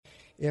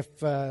If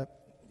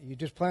you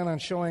just plan on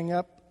showing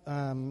up,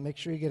 make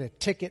sure you get a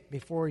ticket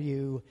before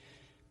you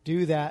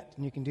do that.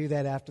 And you can do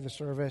that after the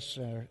service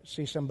or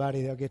see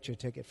somebody, they'll get you a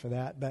ticket for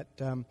that. But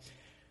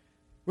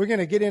we're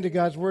going to get into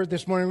God's Word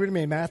this morning. We're going to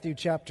be in Matthew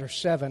chapter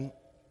 7.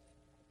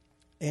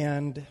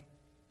 And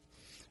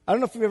I don't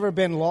know if you've ever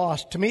been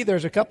lost. To me,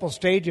 there's a couple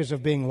stages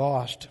of being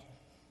lost.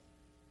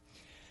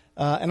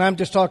 And I'm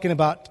just talking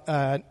about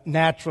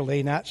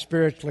naturally, not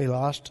spiritually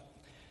lost.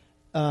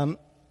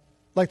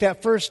 Like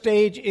that first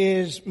stage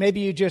is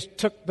maybe you just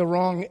took the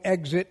wrong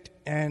exit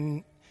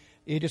and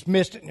you just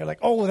missed it. And you're like,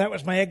 oh, that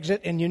was my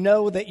exit. And you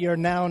know that you're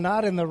now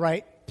not in the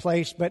right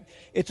place, but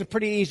it's a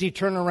pretty easy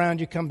turnaround.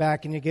 You come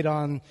back and you get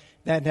on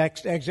that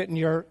next exit, and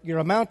your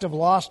amount of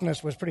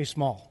lostness was pretty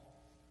small.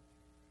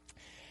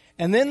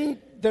 And then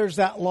there's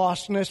that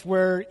lostness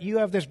where you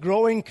have this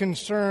growing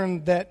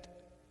concern that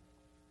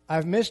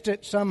I've missed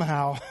it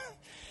somehow.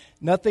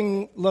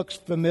 Nothing looks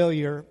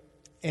familiar,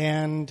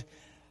 and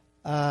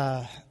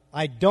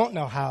I don't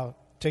know how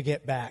to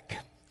get back.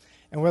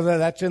 And whether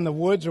that's in the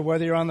woods or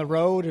whether you're on the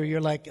road or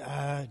you're like,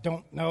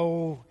 don't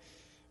know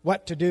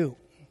what to do.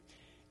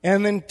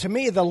 And then to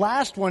me, the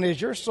last one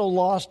is you're so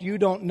lost you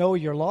don't know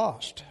you're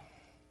lost.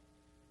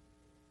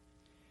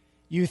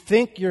 You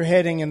think you're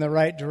heading in the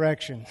right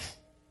direction.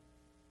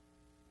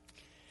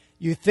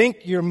 You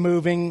think you're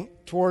moving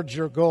towards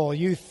your goal.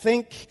 You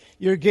think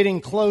you're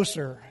getting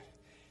closer,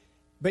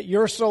 but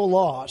you're so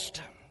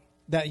lost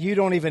that you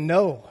don't even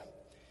know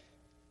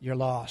you're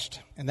lost.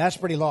 And that's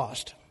pretty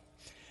lost.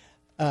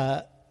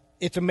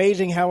 It's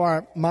amazing how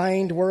our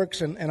mind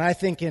works, and I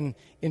think in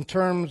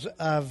terms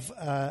of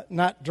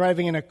not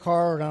driving in a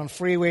car or on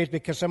freeways,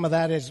 because some of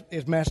that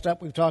is messed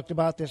up. We've talked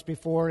about this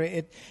before.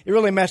 It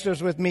really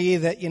messes with me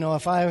that, you know,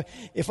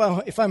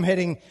 if I'm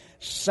heading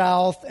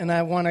south and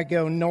I want to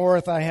go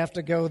north, I have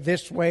to go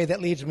this way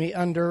that leads me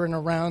under and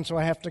around, so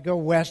I have to go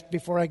west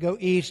before I go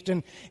east,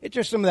 and it's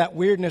just some of that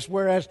weirdness.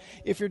 Whereas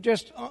if you're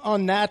just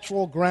on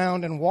natural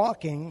ground and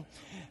walking,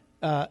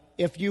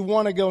 if you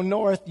want to go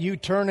north, you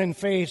turn and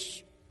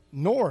face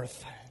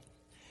north.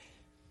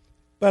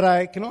 But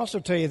I can also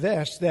tell you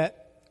this,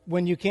 that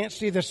when you can't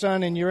see the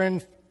sun and you're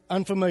in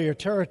unfamiliar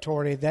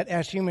territory, that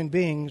as human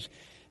beings,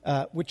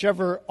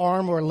 whichever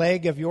arm or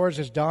leg of yours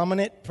is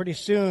dominant, pretty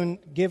soon,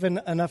 given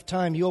enough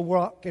time, you'll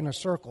walk in a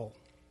circle.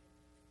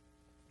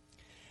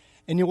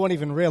 And you won't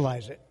even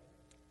realize it.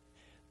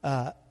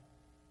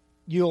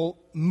 You'll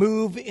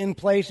move in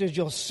places.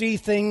 You'll see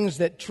things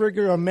that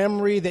trigger a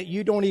memory that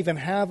you don't even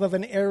have of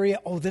an area.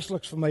 Oh, this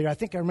looks familiar. I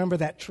think I remember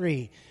that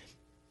tree.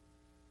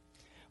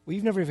 Well,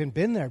 you've never even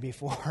been there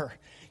before.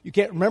 You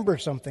can't remember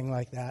something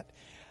like that.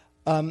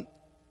 And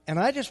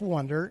I just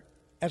wonder,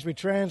 as we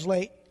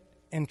translate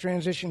and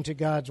transition to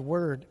God's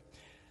Word,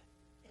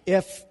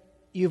 if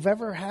you've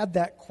ever had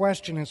that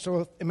question. And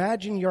so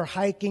imagine you're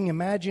hiking.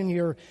 Imagine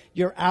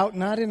you're out,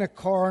 not in a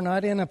car,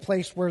 not in a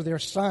place where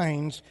there's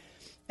signs.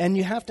 And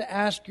you have to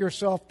ask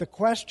yourself the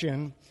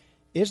question,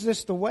 is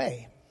this the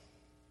way?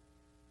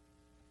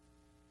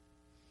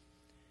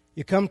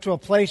 You come to a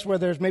place where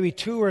there's maybe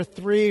 2 or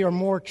 3 or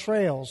more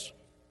trails.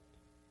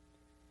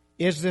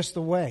 Is this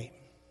the way?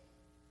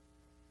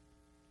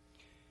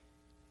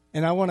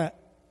 And I want to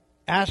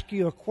ask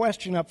you a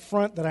question up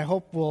front that I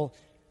hope will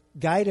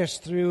guide us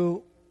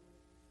through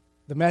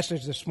the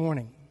message this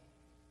morning.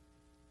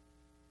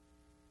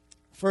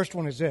 First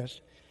one is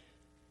this.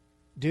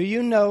 Do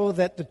you know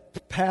that the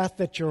path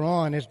that you're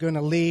on is going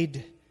to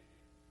lead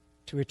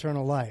to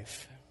eternal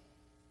life?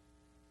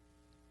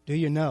 Do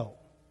you know?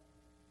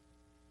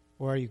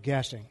 Or are you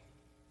guessing?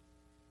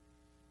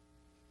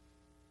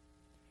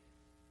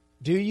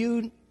 Do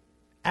you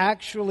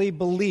actually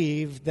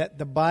believe that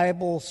the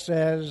Bible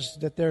says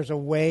that there's a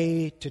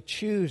way to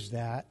choose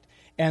that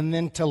and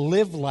then to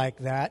live like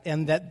that,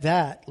 and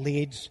that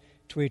leads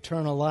to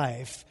eternal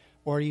life?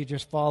 Or are you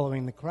just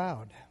following the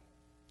crowd?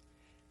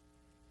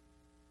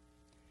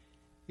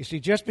 You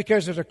see, just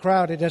because there's a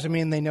crowd, it doesn't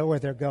mean they know where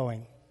they're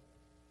going.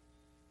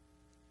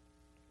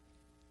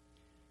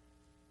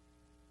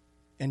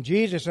 And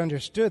Jesus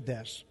understood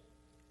this.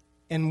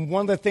 And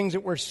one of the things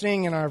that we're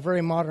seeing in our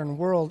very modern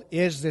world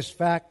is this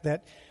fact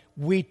that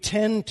we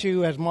tend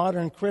to, as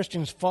modern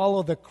Christians,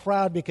 follow the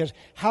crowd because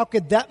how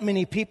could that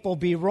many people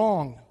be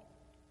wrong?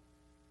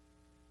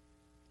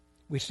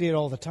 We see it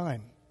all the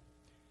time.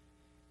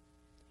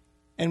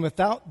 And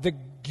without the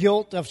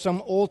guilt of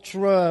some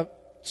ultra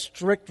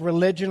strict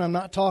religion, I'm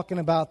not talking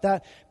about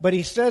that, but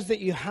he says that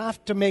you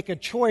have to make a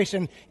choice,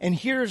 and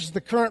here's the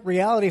current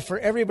reality for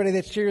everybody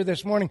that's here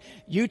this morning.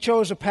 You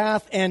chose a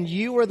path, and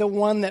you are the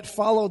one that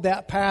followed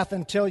that path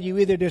until you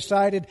either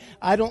decided,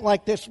 I don't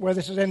like this, where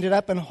this has ended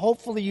up, and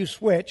hopefully you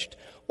switched,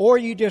 or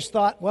you just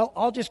thought, well,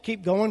 I'll just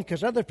keep going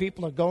because other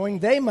people are going.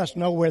 They must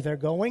know where they're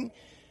going.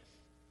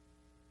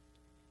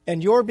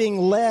 And you're being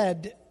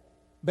led,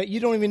 but you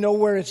don't even know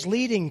where it's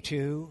leading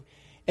to.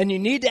 And you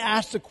need to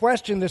ask the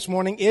question this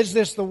morning, is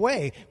this the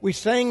way? We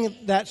sang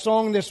that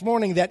song this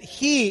morning that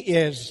He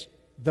is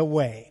the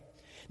way.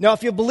 Now,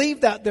 if you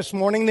believe that this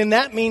morning, then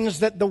that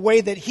means that the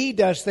way that He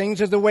does things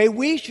is the way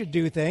we should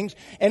do things.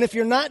 And if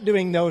you're not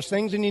doing those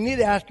things, then you need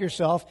to ask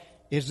yourself,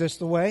 is this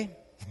the way?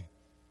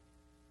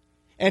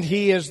 And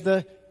He is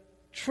the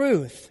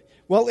truth.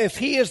 Well, if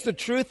He is the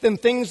truth, then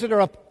things that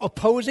are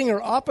opposing or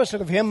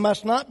opposite of Him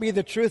must not be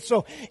the truth.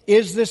 So,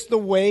 is this the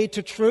way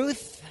to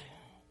truth?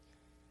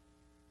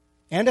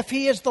 And if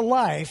He is the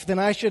life, then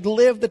I should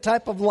live the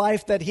type of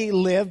life that He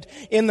lived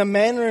in the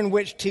manner in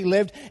which He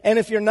lived. And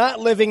if you're not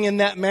living in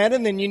that manner,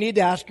 then you need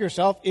to ask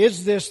yourself,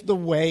 is this the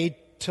way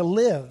to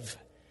live?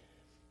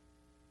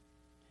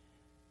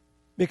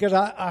 Because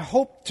I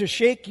hope to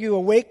shake you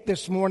awake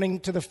this morning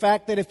to the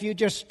fact that if you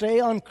just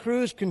stay on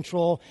cruise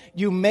control,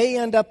 you may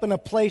end up in a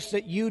place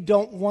that you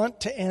don't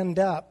want to end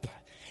up.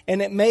 And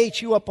it may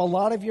chew up a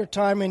lot of your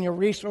time and your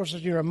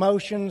resources, your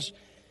emotions,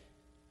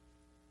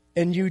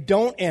 and you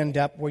don't end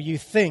up where you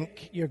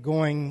think you're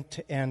going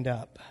to end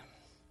up.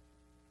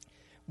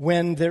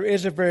 When there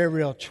is a very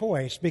real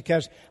choice,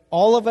 because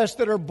all of us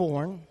that are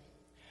born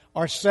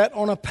are set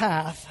on a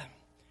path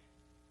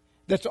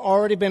that's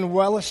already been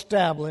well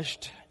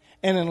established.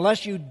 And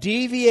unless you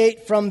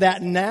deviate from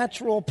that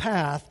natural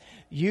path,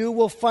 you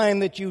will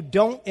find that you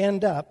don't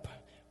end up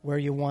where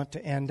you want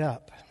to end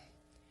up.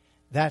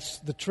 That's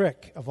the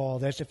trick of all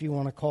this, if you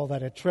want to call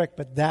that a trick.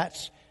 But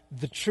that's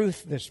the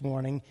truth this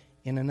morning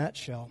in a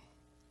nutshell.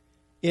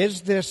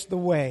 Is this the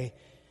way?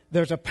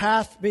 There's a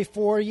path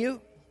before you,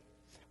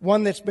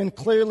 one that's been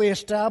clearly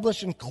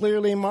established and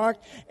clearly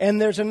marked. And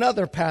there's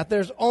another path.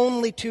 There's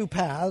only two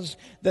paths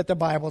that the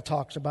Bible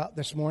talks about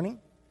this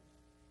morning.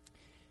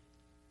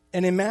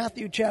 And in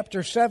Matthew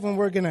chapter 7,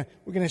 we're going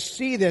to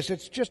see this.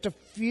 It's just a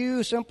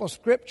few simple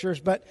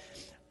scriptures, but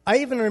I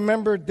even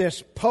remembered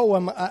this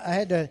poem. I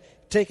had to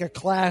take a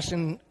class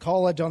in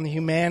college on the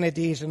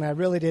humanities, and I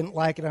really didn't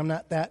like it. I'm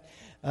not that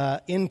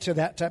into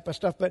that type of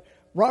stuff. But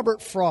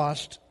Robert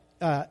Frost,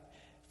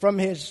 from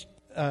his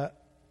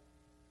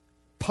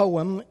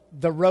poem,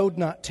 The Road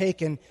Not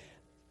Taken,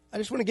 I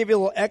just want to give you a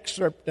little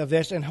excerpt of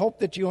this and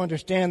hope that you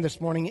understand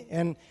this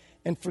morning,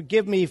 and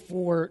forgive me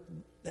for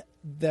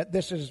that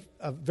this is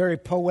a very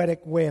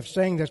poetic way of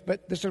saying this,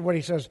 but this is what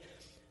he says.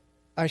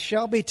 I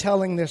shall be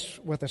telling this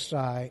with a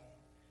sigh.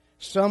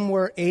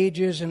 Somewhere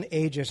ages and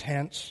ages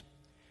hence,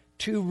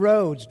 two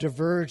roads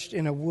diverged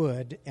in a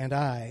wood, and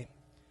I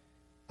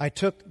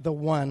took the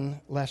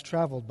one less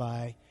traveled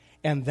by,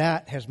 and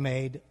that has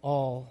made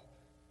all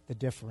the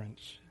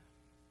difference.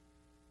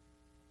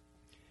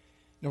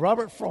 Now,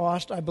 Robert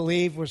Frost, I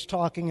believe, was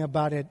talking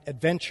about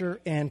adventure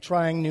and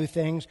trying new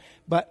things.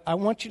 But I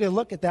want you to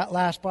look at that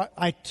last part.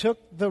 I took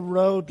the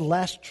road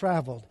less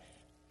traveled.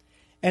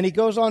 And he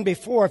goes on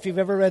before, if you've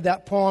ever read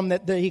that poem,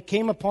 that he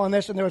came upon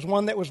this, and there was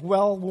one that was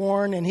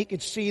well-worn, and he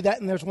could see that,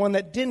 and there's one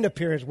that didn't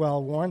appear as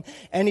well-worn.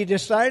 And he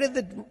decided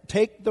to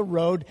take the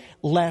road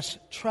less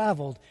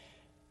traveled.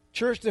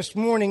 Church, this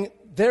morning,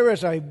 there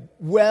is a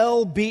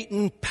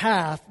well-beaten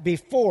path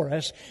before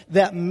us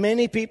that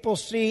many people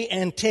see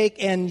and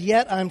take, and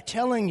yet I'm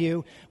telling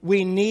you,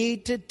 we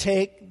need to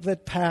take the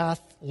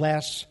path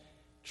less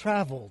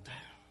traveled.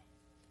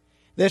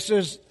 This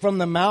is from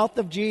the mouth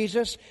of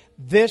Jesus.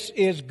 This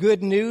is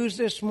good news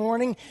this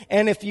morning,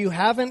 and if you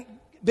haven't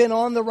been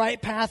on the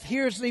right path,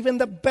 here's even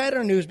the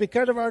better news.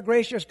 Because of our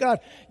gracious God,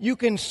 you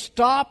can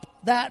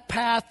stop that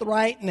path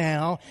right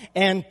now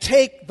and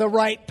take the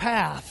right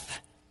path.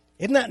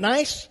 Isn't that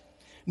nice?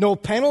 No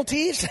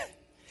penalties,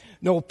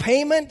 no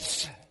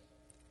payments.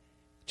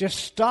 Just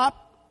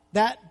stop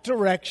that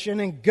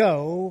direction and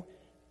go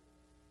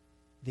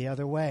the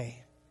other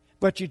way.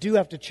 But you do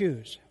have to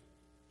choose.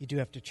 You do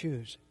have to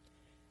choose.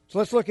 So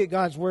let's look at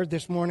God's Word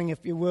this morning, if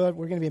you would.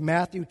 We're going to be in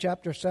Matthew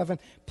chapter 7.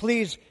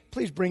 Please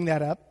bring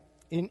that up,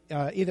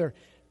 either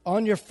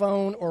on your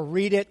phone or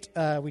read it.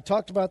 We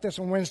talked about this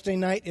on Wednesday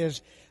night.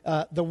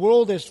 The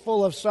world is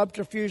full of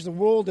subterfuge. The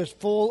world is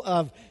full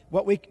of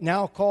what we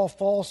now call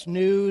false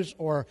news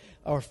or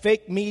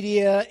fake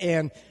media,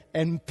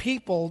 and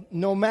people,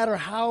 no matter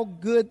how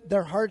good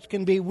their hearts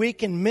can be, we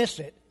can miss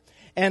it.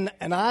 And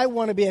I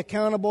want to be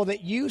accountable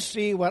that you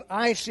see what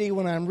I see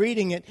when I'm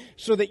reading it,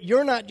 so that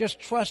you're not just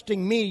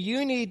trusting me.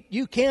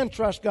 You can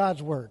trust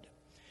God's Word.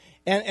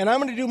 And I'm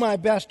going to do my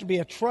best to be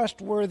a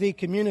trustworthy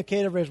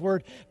communicator of His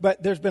Word.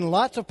 But there's been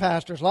lots of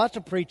pastors, lots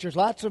of preachers,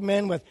 lots of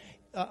men with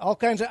all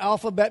kinds of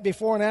alphabet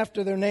before and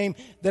after their name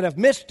that have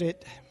missed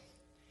it.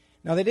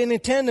 Now, they didn't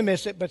intend to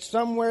miss it, but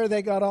somewhere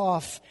they got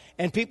off,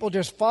 and people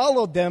just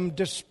followed them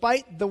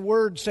despite the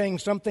Word saying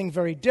something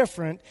very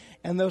different,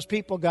 and those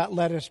people got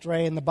led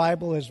astray, and the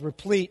Bible is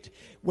replete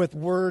with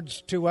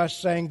words to us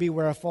saying,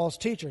 beware of false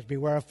teachers,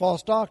 beware of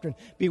false doctrine,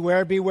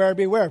 beware, beware,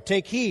 beware,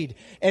 take heed.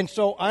 And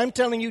so I'm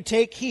telling you,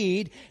 take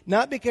heed,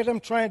 not because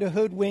I'm trying to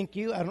hoodwink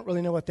you. I don't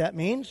really know what that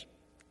means.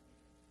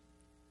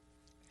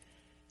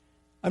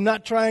 I'm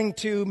not trying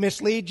to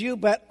mislead you,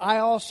 but I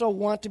also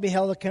want to be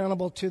held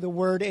accountable to the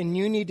Word, and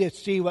you need to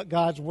see what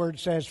God's Word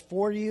says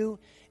for you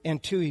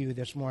and to you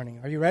this morning.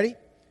 Are you ready?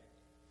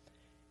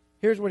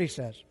 Here's what He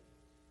says,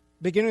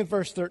 beginning with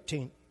verse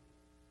 13.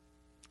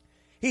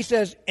 He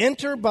says,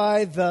 enter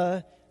by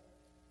the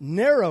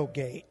narrow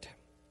gate.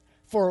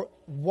 For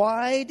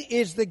wide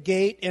is the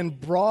gate and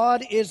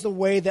broad is the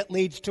way that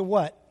leads to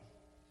what?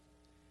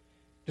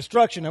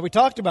 Destruction. Now, we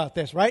talked about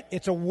this, right?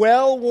 It's a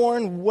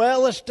well-worn,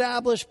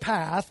 well-established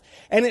path.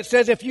 And it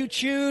says if you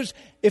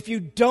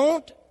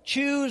don't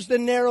choose the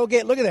narrow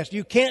gate, look at this.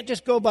 You can't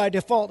just go by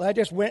default. I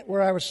just went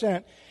where I was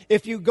sent.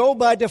 If you go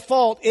by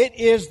default, it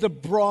is the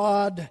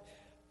broad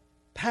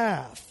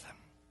path.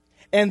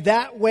 And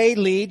that way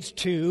leads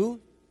to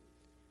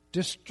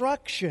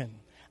destruction.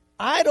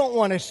 I don't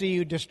want to see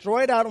you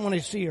destroyed. I don't want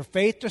to see your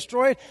faith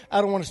destroyed.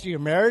 I don't want to see your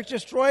marriage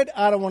destroyed.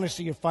 I don't want to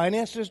see your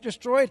finances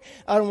destroyed.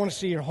 I don't want to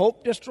see your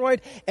hope destroyed.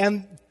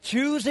 And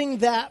choosing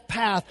that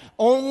path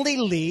only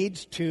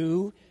leads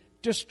to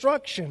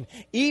destruction.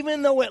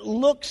 Even though it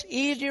looks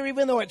easier,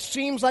 even though it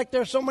seems like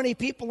there's so many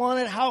people on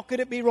it, how could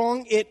it be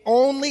wrong? It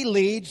only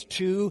leads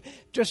to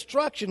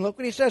destruction. Look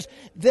what he says.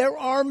 There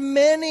are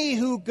many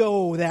who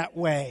go that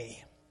way.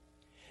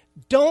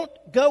 Don't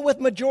go with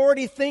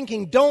majority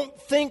thinking. Don't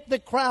think the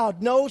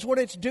crowd knows what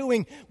it's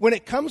doing. When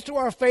it comes to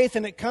our faith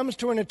and it comes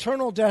to an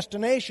eternal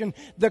destination,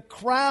 the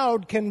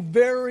crowd can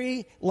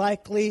very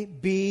likely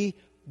be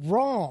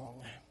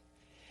wrong.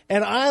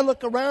 And I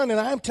look around and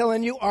I'm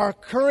telling you, our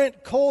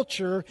current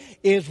culture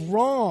is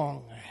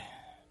wrong.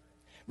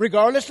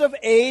 Regardless of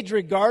age,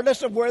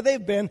 regardless of where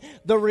they've been,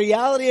 the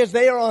reality is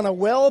they are on a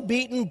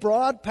well-beaten,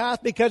 broad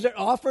path because it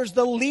offers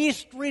the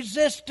least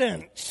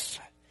resistance.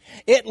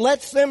 It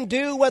lets them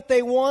do what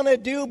they want to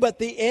do, but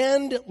the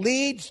end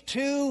leads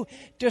to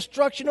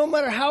destruction. No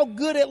matter how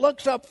good it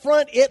looks up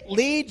front, it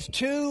leads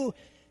to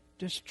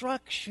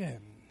destruction.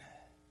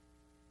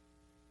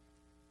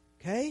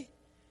 Okay?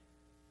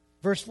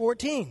 Verse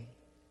 14.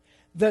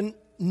 The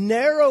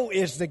narrow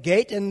is the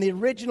gate, and the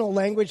original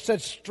language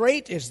says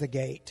straight is the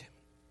gate.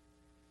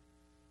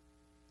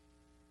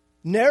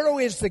 Narrow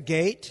is the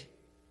gate,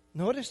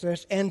 notice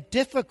this, and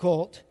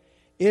difficult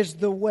is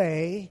the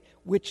way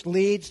which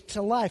leads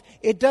to life.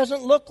 It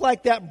doesn't look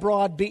like that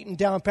broad, beaten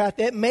down path.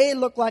 It may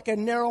look like a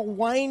narrow,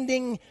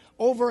 winding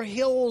over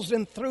hills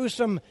and through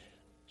some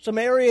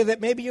area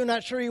that maybe you're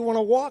not sure you want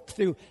to walk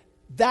through.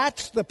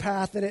 That's the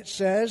path that it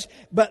says,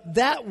 but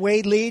that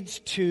way leads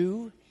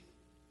to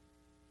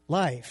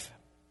life.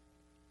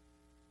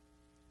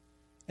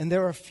 And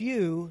there are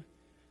few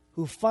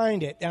who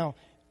find it. Now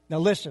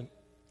listen.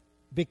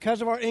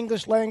 Because of our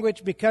English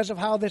language, because of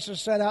how this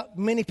is set out,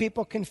 many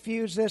people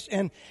confuse this.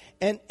 And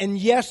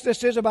yes,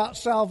 this is about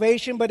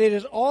salvation, but it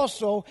is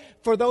also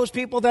for those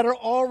people that are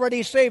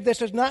already saved.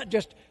 This is not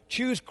just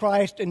choose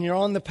Christ and you're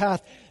on the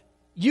path.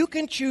 You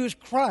can choose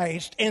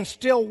Christ and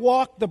still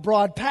walk the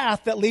broad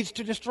path that leads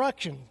to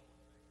destruction.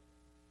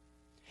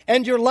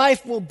 And your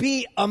life will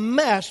be a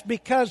mess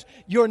because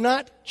you're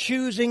not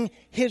choosing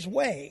His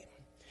way.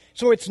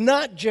 So it's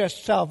not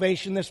just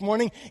salvation this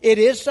morning. It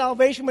is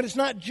salvation, but it's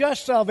not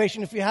just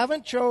salvation. If you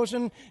haven't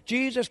chosen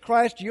Jesus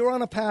Christ, you're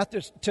on a path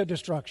to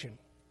destruction,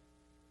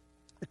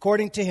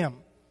 according to Him.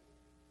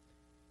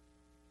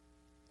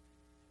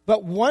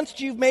 But once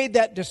you've made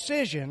that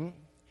decision,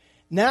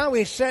 now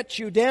He sets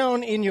you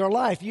down in your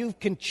life. You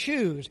can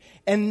choose,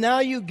 and now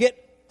you get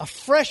a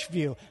fresh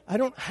view. I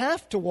don't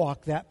have to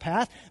walk that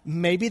path.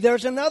 Maybe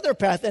there's another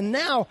path. And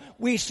now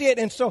we see it.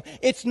 And so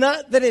it's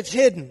not that it's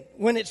hidden.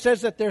 When it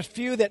says that there's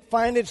few that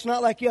find it, it's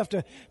not like you have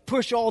to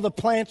push all the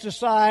plants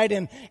aside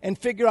and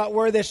figure out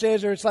where this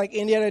is, or it's like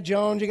Indiana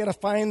Jones, you got to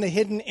find the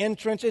hidden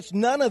entrance. It's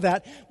none of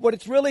that. What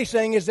it's really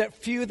saying is that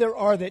few there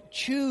are that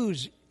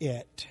choose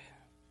it.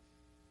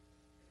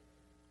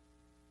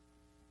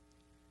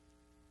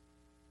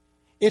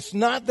 It's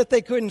not that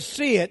they couldn't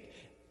see it.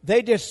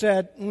 They just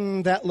said,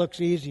 that looks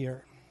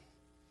easier.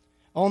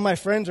 All my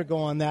friends are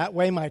going that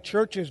way. My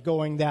church is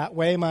going that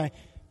way.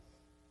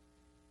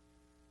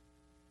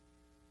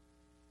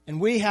 And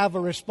we have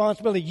a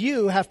responsibility.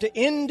 You have to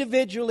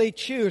individually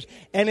choose.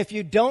 And if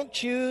you don't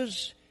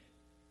choose,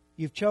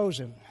 you've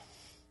chosen.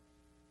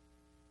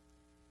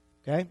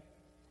 Okay?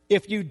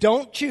 If you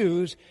don't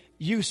choose,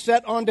 you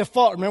set on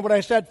default. Remember what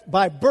I said?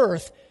 By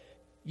birth,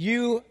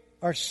 you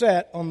are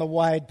set on the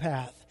wide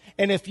path.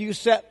 And if you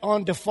set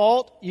on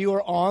default, you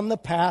are on the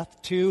path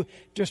to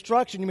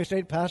destruction. You may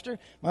say, Pastor,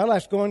 my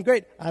life's going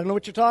great. I don't know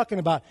what you're talking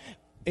about.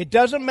 It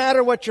doesn't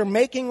matter what you're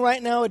making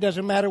right now. It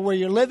doesn't matter where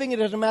you're living. It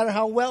doesn't matter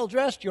how well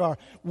dressed you are.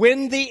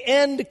 When the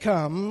end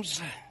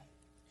comes,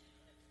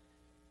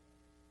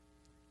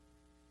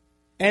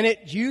 and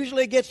it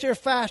usually gets here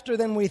faster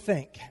than we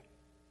think.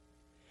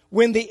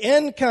 When the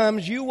end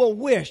comes, you will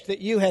wish that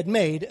you had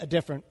made a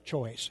different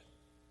choice.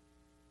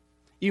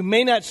 You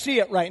may not see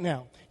it right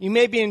now. You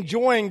may be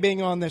enjoying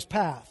being on this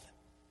path.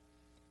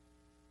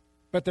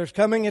 But there's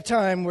coming a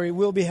time where you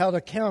will be held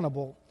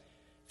accountable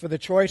for the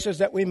choices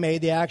that we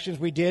made, the actions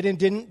we did and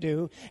didn't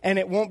do. And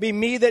it won't be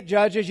me that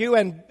judges you,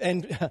 and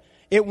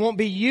it won't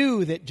be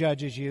you that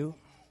judges you.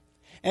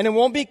 And it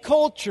won't be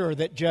culture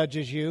that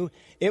judges you.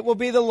 It will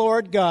be the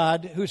Lord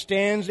God who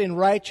stands in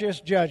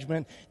righteous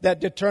judgment that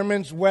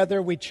determines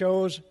whether we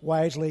chose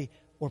wisely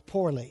or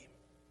poorly.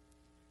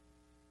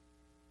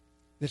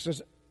 This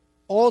is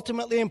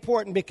ultimately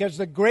important, because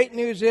the great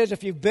news is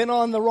if you've been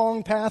on the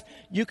wrong path,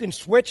 you can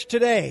switch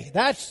today.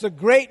 That's the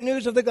great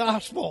news of the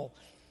gospel.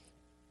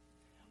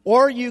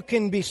 Or you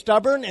can be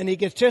stubborn and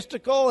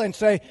egotistical and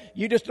say,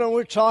 you just don't know what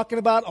we're talking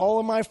about. All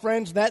of my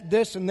friends,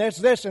 this, and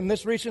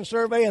this recent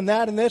survey, and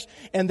this,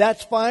 and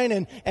that's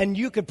fine. And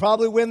you could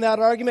probably win that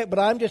argument, but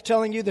I'm just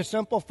telling you the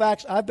simple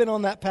facts. I've been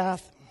on that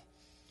path.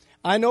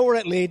 I know where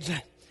it leads.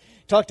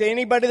 Talk to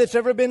anybody that's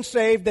ever been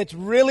saved that's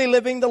really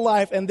living the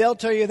life, and they'll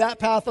tell you that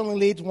path only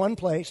leads one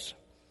place.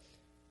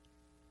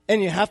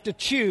 And you have to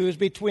choose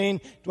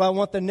between, do I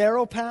want the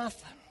narrow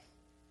path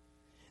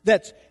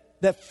that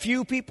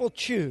few people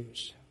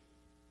choose?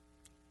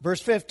 Verse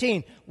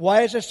 15,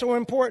 why is this so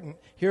important?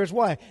 Here's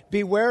why.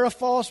 Beware of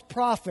false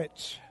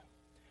prophets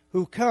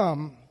who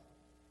come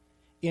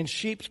in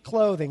sheep's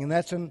clothing. And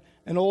that's an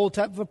old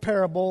type of a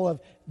parable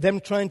of them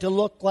trying to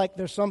look like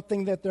they're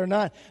something that they're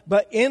not.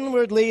 But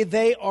inwardly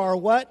they are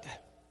what?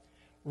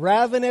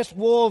 Ravenous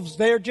wolves.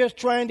 They're just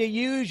trying to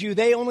use you.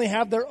 They only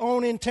have their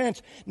own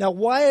intents. Now,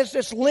 why is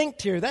this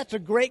linked here? That's a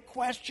great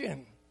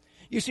question.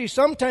 You see,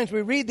 sometimes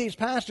we read these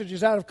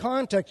passages out of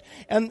context,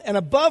 and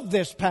above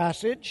this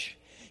passage,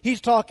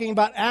 he's talking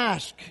about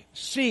ask,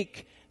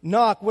 seek,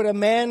 knock. Would a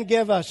man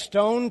give a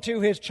stone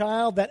to his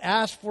child that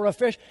asked for a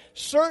fish?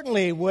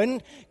 Certainly he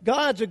wouldn't.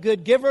 God's a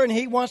good giver, and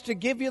he wants to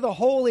give you the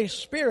Holy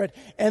Spirit.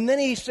 And then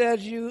he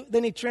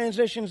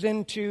transitions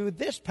into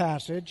this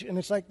passage, and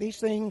it's like these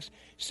things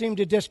seem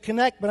to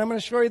disconnect, but I'm going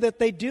to show you that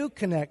they do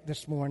connect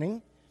this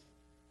morning.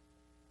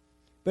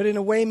 But in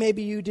a way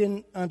maybe you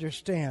didn't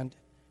understand.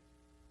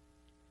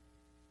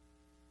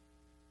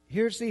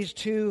 Here's these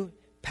two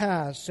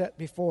paths set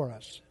before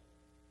us.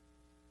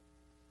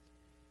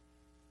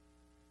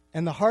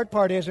 And the hard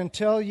part is,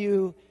 until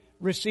you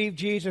receive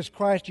Jesus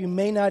Christ, you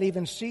may not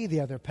even see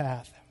the other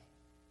path.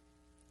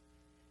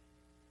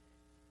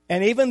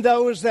 And even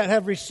those that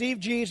have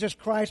received Jesus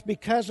Christ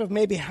because of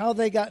maybe how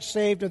they got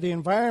saved or the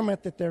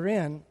environment that they're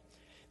in,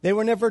 they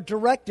were never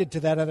directed to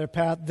that other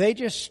path. They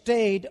just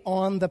stayed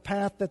on the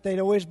path that they'd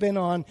always been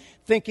on,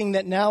 thinking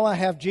that now I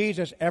have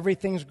Jesus,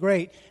 everything's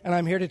great. And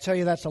I'm here to tell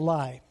you that's a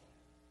lie.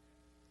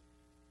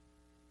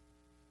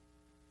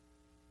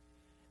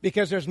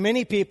 Because there's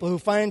many people who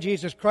find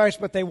Jesus Christ,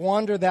 but they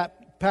wander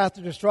that path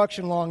to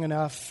destruction long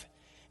enough,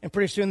 and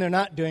pretty soon they're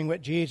not doing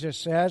what Jesus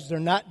says. They're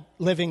not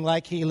living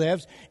like He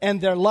lives, and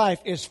their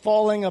life is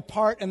falling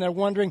apart, and they're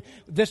wondering,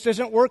 this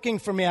isn't working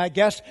for me. I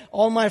guess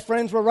all my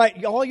friends were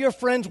right. All your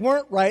friends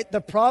weren't right.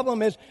 The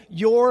problem is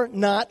you're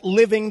not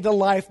living the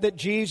life that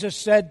Jesus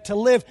said to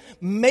live.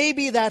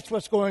 Maybe that's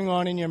what's going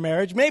on in your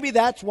marriage. Maybe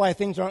that's why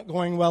things aren't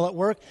going well at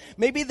work.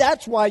 Maybe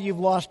that's why you've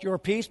lost your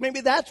peace.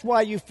 Maybe that's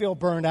why you feel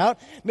burned out.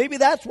 Maybe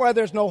that's why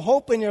there's no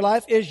hope in your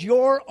life, is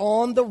you're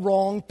on the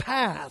wrong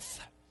path.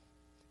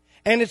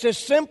 And it's as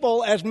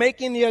simple as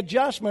making the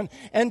adjustment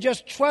and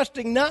just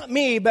trusting not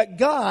me, but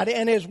God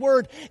and His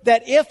Word,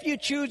 that if you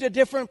choose a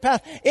different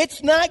path,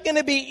 it's not going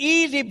to be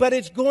easy, but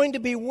it's going to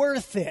be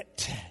worth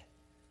it.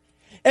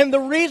 And the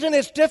reason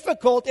it's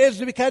difficult is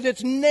because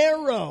it's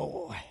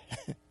narrow.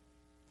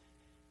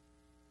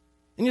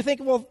 And you think,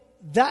 well,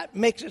 that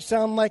makes it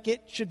sound like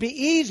it should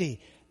be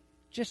easy.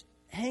 Just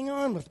hang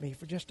on with me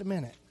for just a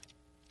minute.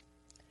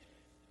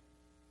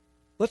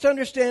 Let's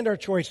understand our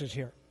choices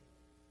here.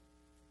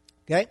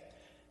 Okay?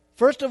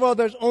 First of all,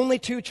 there's only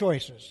two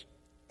choices.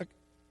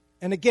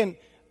 And again,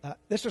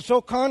 this is so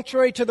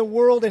contrary to the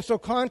world and so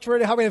contrary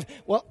to how we have.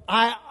 Well,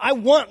 I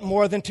want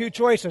more than two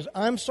choices.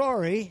 I'm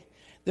sorry.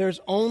 There's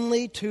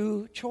only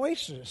two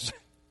choices.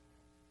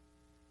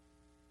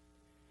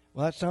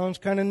 Well, that sounds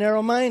kind of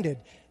narrow-minded.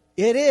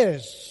 It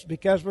is,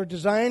 because we're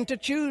designed to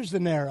choose the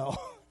narrow.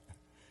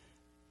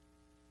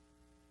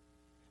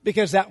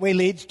 Because that way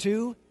leads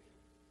to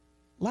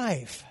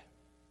life.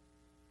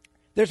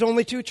 There's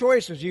only two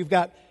choices. You've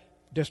got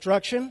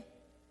destruction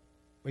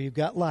or you've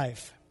got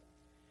life.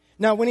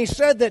 Now, when he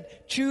said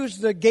that choose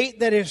the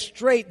gate that is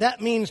straight,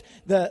 that means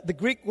the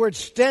Greek word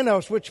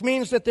stenos, which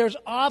means that there's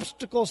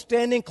obstacles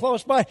standing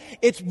close by.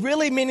 It's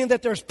really meaning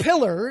that there's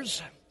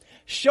pillars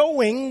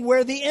showing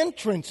where the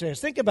entrance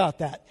is. Think about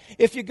that.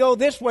 If you go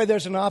this way,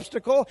 there's an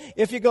obstacle.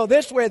 If you go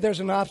this way,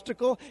 there's an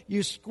obstacle.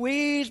 You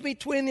squeeze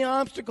between the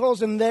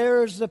obstacles and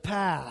there's the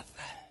path.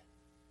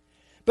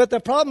 But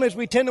the problem is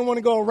we tend to want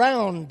to go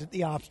around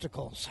the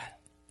obstacles.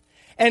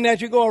 And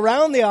as you go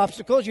around the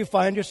obstacles, you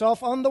find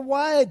yourself on the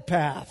wide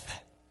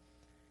path.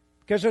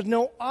 Because there's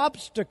no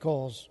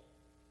obstacles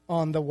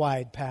on the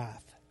wide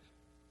path.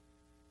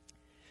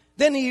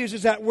 Then he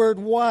uses that word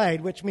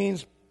wide, which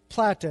means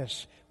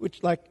platus,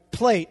 which like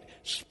plate,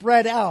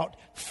 spread out,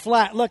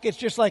 flat. Look,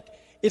 it's like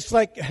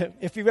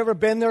if you've ever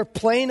been there,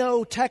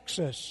 Plano,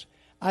 Texas.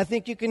 I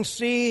think you can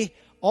see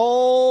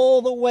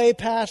all the way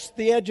past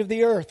the edge of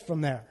the earth from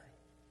there.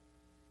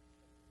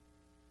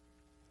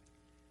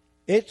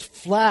 It's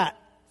flat.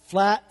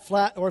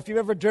 Or if you've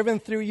ever driven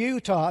through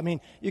Utah, I mean,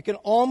 you can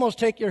almost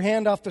take your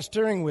hand off the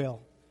steering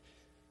wheel.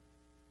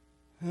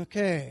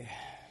 Okay.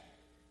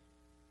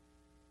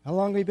 How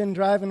long have we been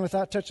driving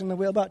without touching the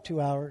wheel? About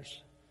 2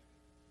 hours.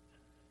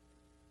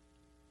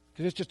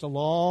 because it's just a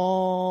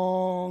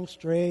long,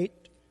 straight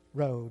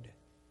road.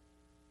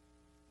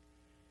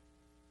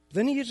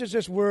 Then he uses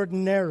this word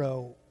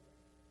narrow,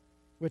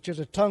 which is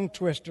a tongue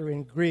twister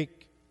in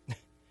Greek.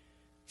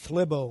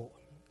 Thlibo.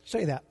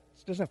 Say that.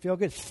 Doesn't it feel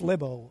good?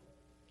 Thlibo.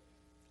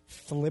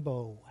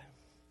 Thlibo.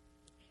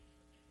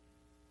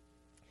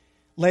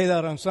 Lay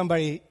that on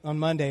somebody on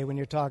Monday when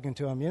you're talking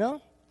to them. You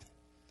know,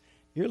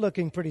 you're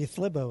looking pretty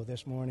thlibo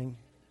this morning.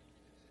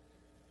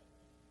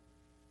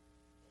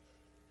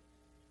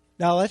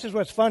 Now, this is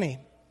what's funny.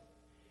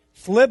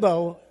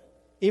 Thlibo,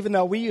 even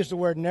though we use the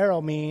word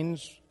narrow,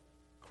 means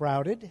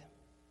crowded,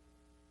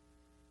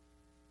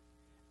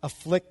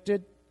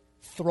 afflicted,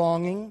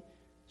 thronging,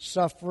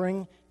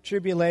 suffering,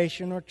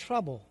 tribulation, or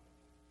trouble.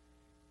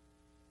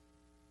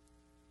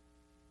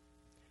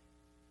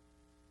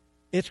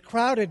 It's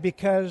crowded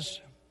because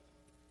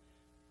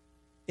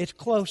it's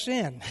close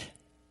in.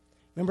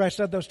 Remember I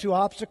said those two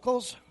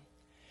obstacles?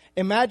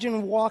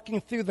 Imagine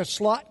walking through the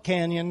slot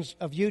canyons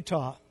of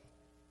Utah.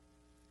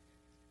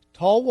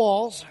 Tall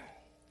walls,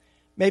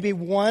 maybe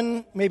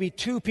one, maybe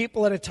two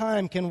people at a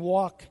time can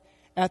walk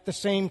at the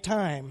same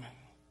time.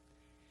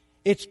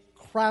 It's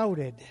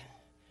crowded.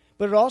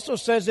 But it also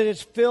says that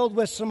it's filled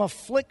with some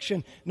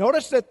affliction.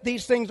 Notice that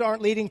these things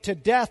aren't leading to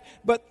death,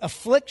 but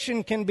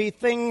affliction can be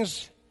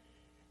things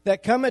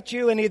that come at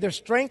you and either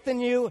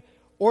strengthen you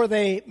or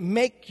they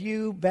make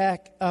you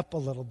back up a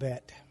little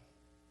bit.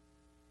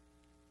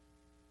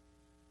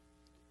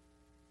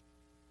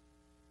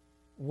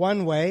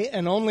 One way,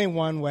 and only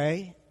one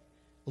way,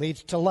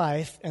 leads to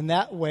life, and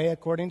that way,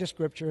 according to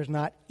Scripture, is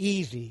not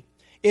easy.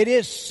 It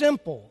is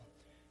simple,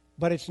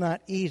 but it's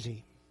not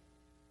easy.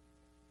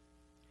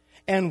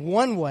 And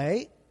one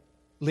way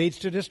leads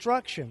to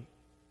destruction,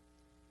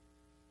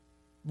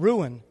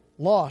 ruin,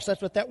 loss.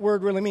 That's what that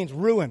word really means.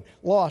 Ruin,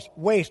 loss,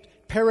 waste,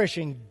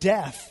 perishing,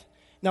 death.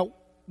 Now,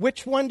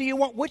 which one do you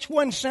want? Which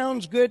one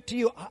sounds good to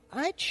you?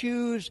 I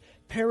choose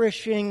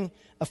perishing,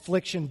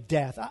 affliction,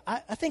 death.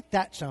 I think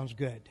that sounds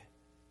good.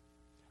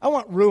 I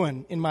want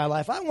ruin in my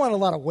life. I want a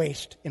lot of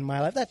waste in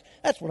my life.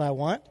 That's what I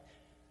want.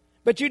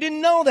 But you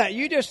didn't know that.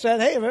 You just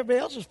said, hey, everybody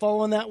else is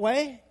following that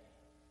way.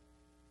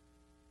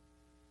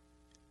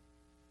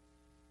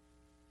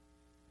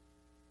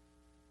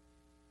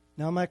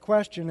 Now, my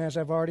question, as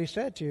I've already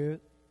said to you,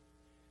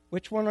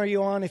 which one are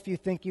you on if you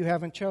think you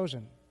haven't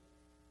chosen?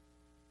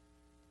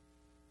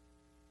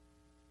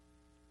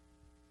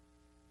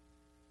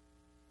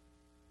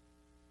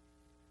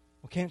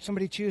 Well, can't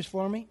somebody choose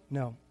for me?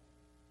 No.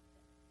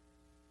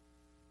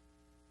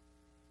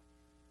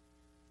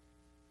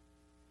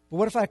 But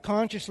what if I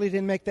consciously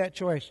didn't make that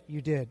choice?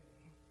 You did.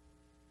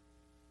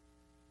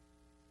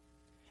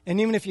 And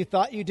even if you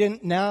thought you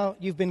didn't, now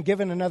you've been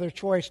given another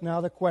choice.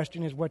 Now the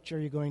question is, what are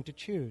you going to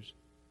choose?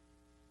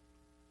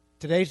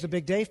 Today's the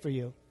big day for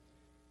you.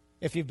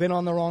 If you've been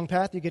on the wrong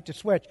path, you get to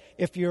switch.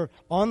 If you're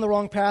on the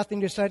wrong path and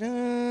you decide,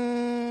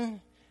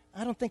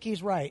 I don't think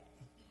he's right.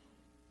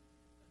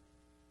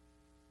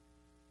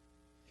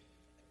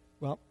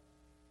 Well,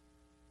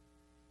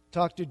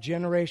 talk to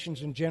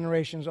generations and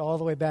generations all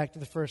the way back to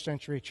the first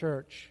century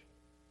church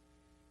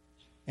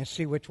and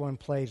see which one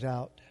plays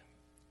out.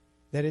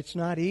 That it's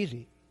not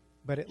easy,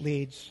 but it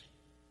leads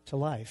to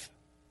life.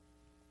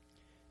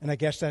 And I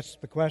guess that's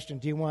the question.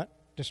 Do you want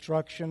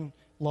destruction,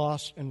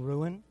 loss, and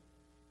ruin?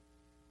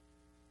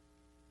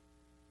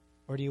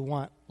 Or do you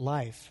want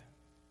life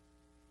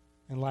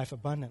and life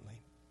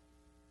abundantly?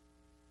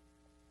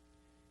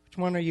 Which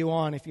one are you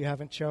on if you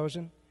haven't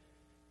chosen?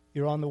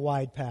 You're on the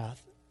wide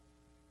path.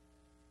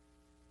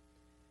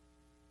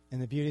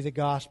 And the beauty of the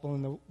gospel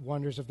and the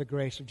wonders of the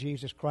grace of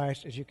Jesus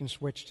Christ is you can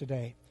switch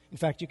today. In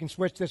fact, you can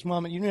switch this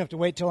moment. You don't have to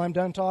wait till I'm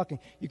done talking.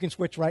 You can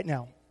switch right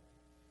now.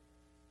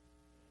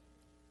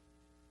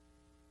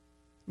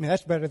 I mean,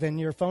 that's better than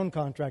your phone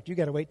contract. You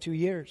got to wait 2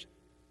 years.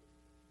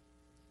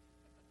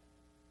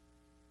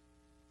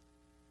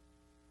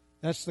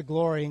 That's the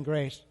glory and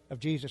grace of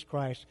Jesus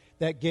Christ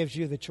that gives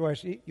you the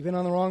choice. You've been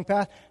on the wrong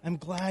path. I'm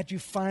glad you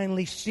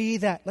finally see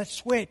that. Let's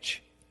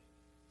switch.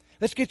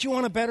 Let's get you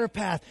on a better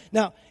path.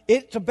 Now,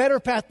 it's a better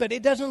path, but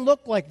it doesn't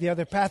look like the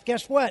other path.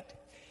 Guess what?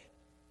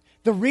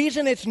 The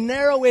reason it's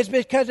narrow is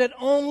because it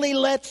only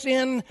lets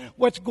in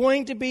what's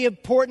going to be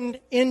important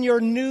in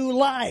your new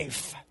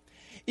life.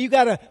 You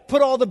got to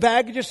put all the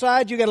baggage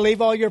aside. You got to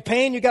leave all your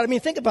pain.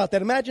 Think about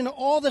that. Imagine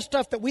all the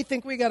stuff that we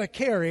think we got to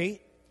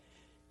carry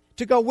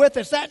to go with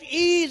us. That's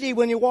easy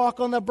when you walk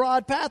on the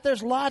broad path.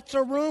 There's lots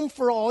of room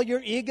for all your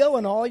ego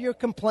and all your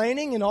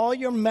complaining and all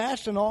your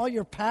mess and all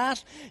your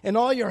past and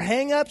all your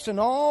hang-ups and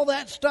all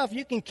that stuff.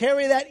 You can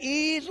carry that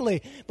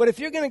easily. But if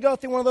you're going to go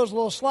through one of those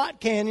little slot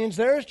canyons,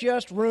 there's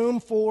just room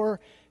for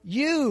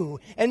you.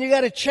 And you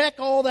got to check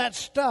all that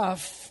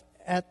stuff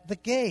at the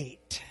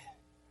gate.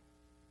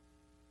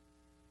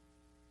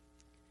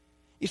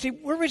 You see,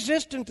 we're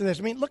resistant to this.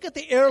 I mean, look at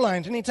the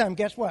airlines anytime.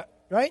 Guess what?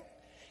 Right?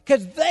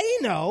 Because they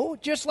know,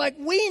 just like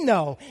we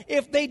know,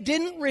 if they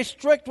didn't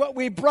restrict what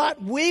we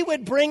brought, we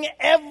would bring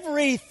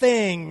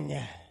everything.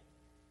 How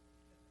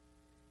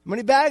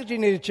many bags do you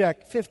need to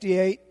check?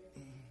 58.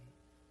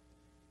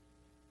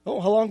 Oh,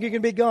 how long are you going to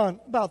be gone?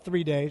 About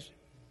 3 days.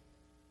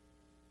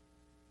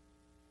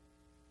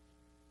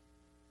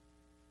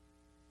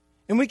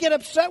 And we get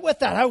upset with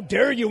that. How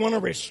dare you want to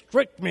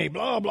restrict me?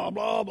 Blah, blah,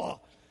 blah, blah.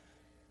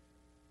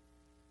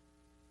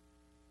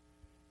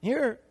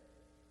 Here,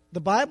 the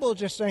Bible is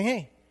just saying,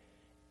 hey,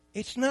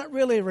 it's not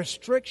really a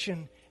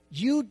restriction.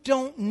 You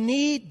don't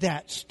need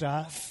that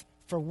stuff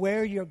for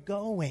where you're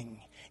going.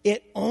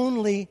 It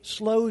only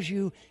slows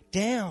you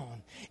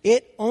down.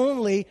 It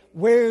only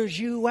wears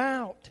you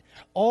out.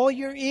 All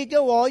your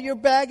ego, all your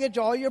baggage,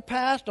 all your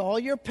past, all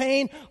your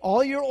pain,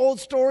 all your old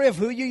story of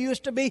who you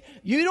used to be,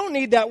 you don't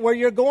need that where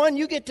you're going.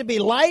 You get to be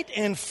light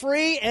and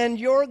free, and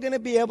you're going to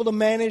be able to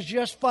manage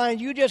just fine.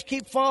 You just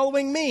keep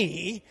following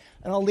me,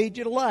 and I'll lead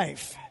you to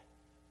life.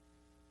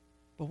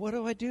 But what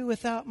do I do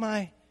without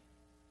my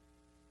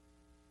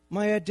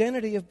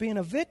identity of being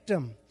a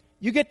victim?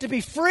 You get to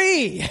be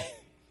free.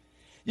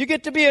 You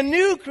get to be a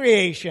new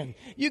creation.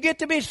 You get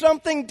to be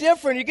something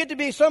different. You get to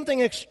be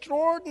something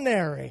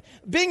extraordinary.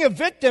 Being a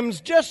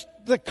victim's just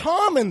the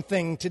common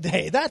thing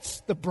today. That's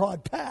the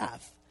broad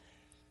path.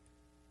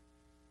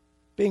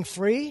 Being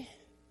free,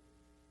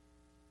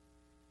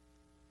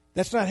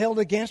 that's not held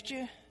against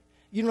you.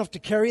 You don't have to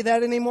carry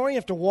that anymore. You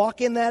have to walk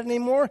in that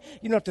anymore.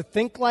 You don't have to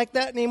think like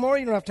that anymore.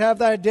 You don't have to have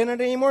that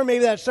identity anymore.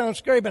 Maybe that sounds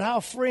scary, but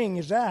how freeing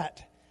is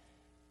that?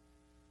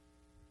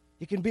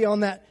 You can be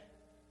on that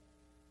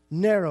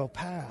narrow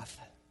path.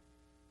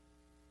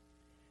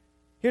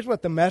 Here's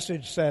what the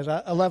Message says.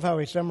 I love how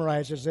he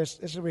summarizes this.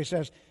 This is what he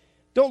says.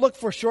 Don't look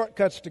for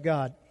shortcuts to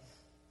God.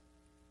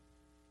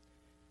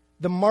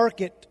 The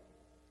market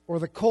or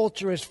the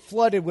culture is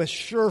flooded with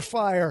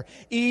surefire,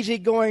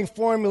 easygoing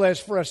formulas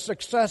for a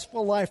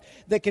successful life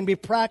that can be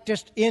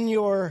practiced in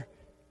your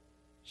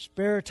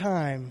spare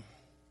time.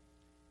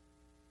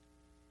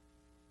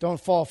 Don't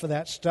fall for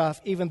that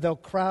stuff, even though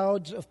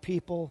crowds of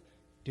people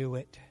do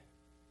it.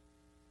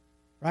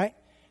 Right?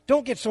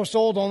 Don't get so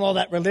sold on all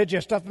that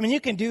religious stuff. I mean, you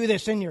can do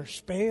this in your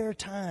spare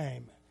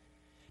time.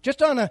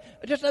 Just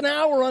an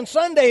hour on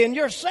Sunday and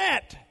you're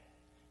set.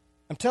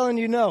 I'm telling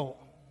you no.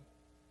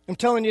 I'm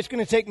telling you it's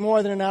going to take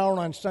more than an hour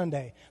on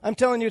Sunday. I'm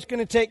telling you it's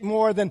going to take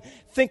more than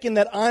thinking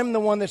that I'm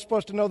the one that's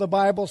supposed to know the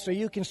Bible so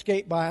you can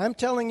skate by. I'm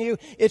telling you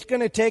it's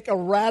going to take a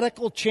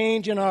radical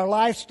change in our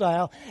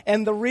lifestyle.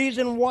 And the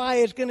reason why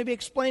is going to be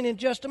explained in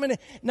just a minute.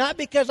 Not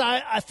because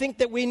I think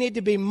that we need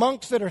to be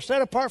monks that are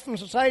set apart from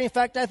society. In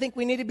fact, I think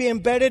we need to be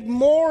embedded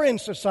more in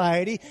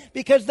society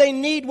because they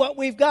need what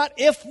we've got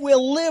if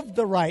we'll live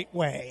the right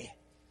way.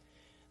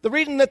 The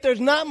reason that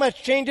there's not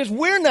much change is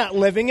we're not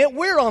living it.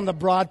 We're on the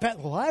broad path.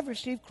 Well, I've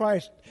received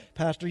Christ,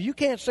 Pastor. You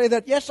can't say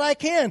that. Yes, I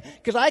can,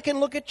 because I can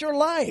look at your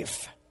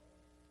life.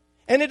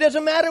 And it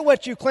doesn't matter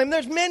what you claim.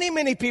 There's many,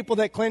 many people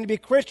that claim to be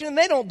Christian, and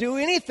they don't do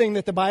anything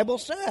that the Bible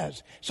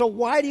says. So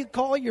why do you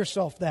call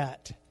yourself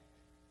that?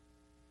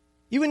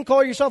 You wouldn't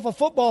call yourself a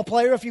football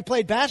player if you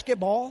played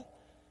basketball.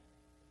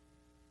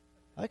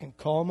 I can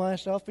call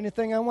myself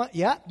anything I want.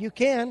 Yeah, you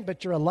can,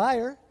 but you're a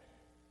liar.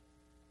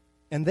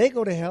 And they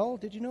go to hell.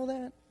 Did you know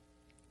that?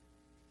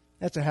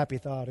 That's a happy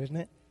thought, isn't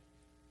it?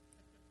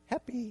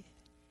 Happy.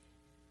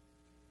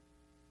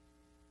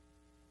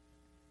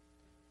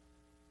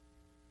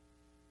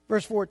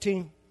 Verse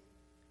 14.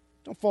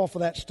 Don't fall for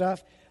that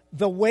stuff.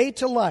 The way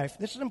to life.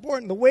 This is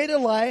important. The way to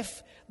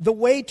life, the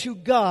way to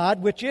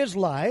God, which is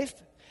life,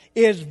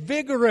 is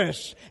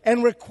vigorous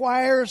and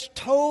requires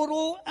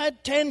total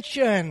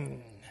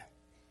attention.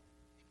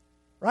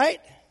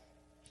 Right?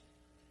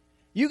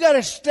 You got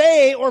to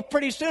stay, or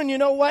pretty soon, you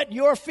know what?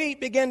 Your feet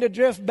begin to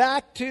drift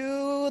back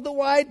to the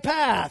wide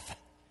path.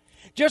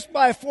 Just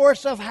by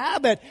force of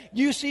habit.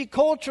 You see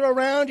culture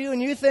around you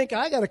and you think,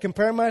 I got to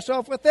compare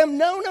myself with them.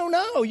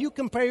 No. You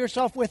compare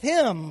yourself with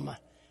Him,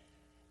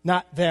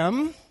 not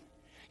them.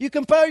 You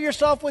compare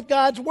yourself with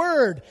God's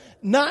Word,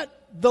 not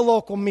the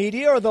local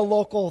media or the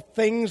local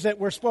things that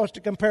we're supposed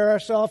to compare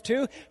ourselves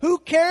to. Who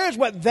cares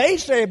what they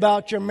say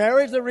about your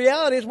marriage? The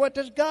reality is, what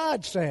does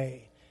God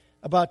say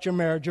about your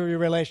marriage or your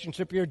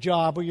relationship, your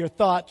job or your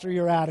thoughts or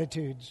your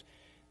attitudes?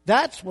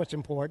 That's what's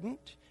important.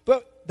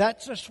 But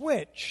that's a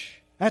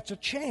switch. That's a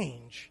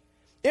change.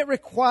 It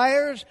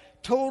requires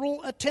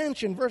total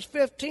attention. Verse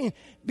 15,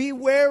 be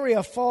wary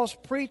of false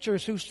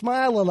preachers who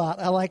smile a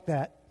lot. I like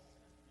that.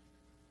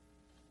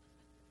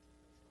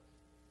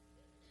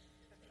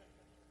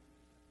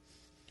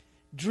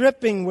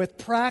 Dripping with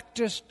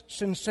practiced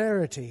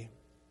sincerity.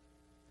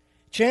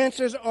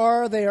 Chances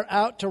are they are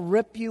out to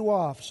rip you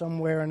off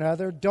somewhere or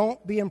another.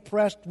 Don't be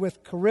impressed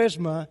with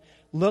charisma.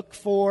 Look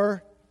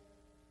for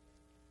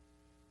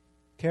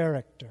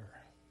character.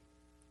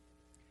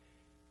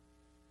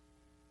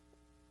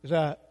 There's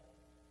a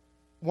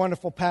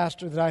wonderful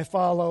pastor that I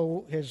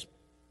follow.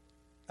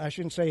 I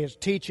shouldn't say his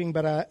teaching,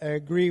 but I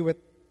agree with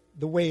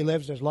the way he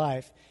lives his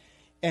life.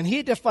 And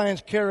he defines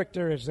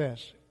character as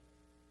this: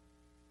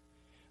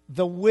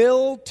 the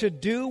will to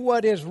do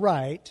what is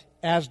right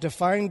as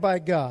defined by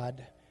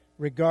God,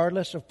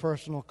 regardless of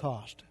personal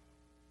cost.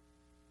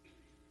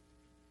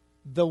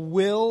 the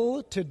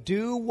will to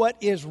do what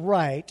is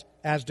right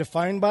as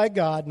defined by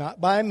God,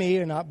 not by me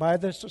and not by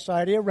the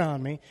society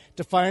around me,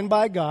 defined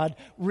by God,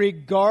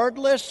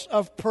 regardless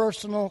of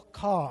personal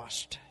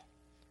cost.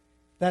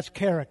 That's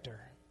character.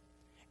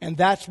 And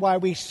that's why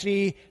we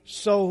see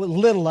so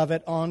little of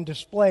it on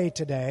display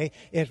today.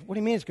 What do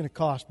you mean it's going to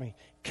cost me?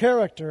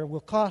 Character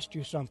will cost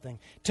you something.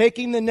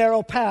 Taking the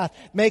narrow path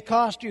may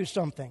cost you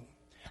something.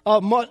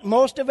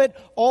 Most of it,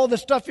 all the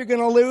stuff you're going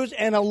to lose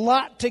and a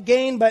lot to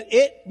gain, but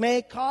it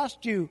may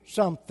cost you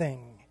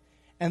something.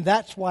 And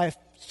that's why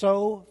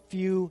so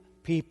few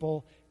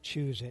people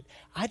choose it.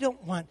 I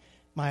don't want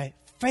my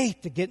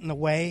faith to get in the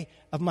way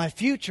of my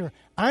future.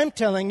 I'm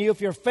telling you, if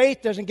your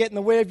faith doesn't get in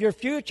the way of your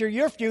future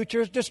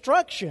is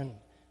destruction.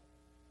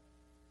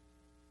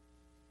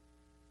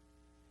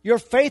 Your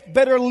faith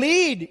better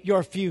lead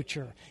your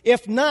future.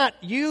 If not,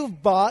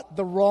 you've bought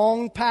the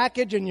wrong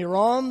package and you're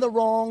on the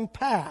wrong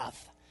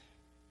path.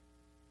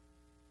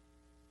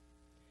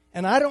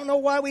 And I don't know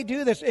why we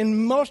do this.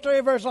 In most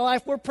areas of our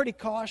life, we're pretty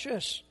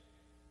cautious.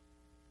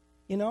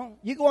 You know,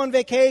 you go on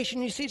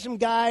vacation, you see some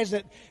guys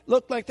that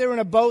look like they're in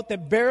a boat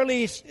that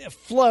barely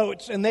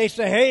floats, and they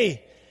say,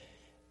 hey,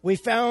 we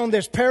found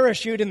this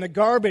parachute in the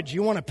garbage.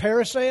 You want a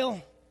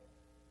parasail?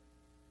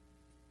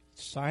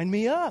 Sign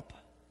me up.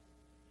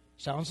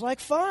 Sounds like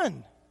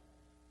fun.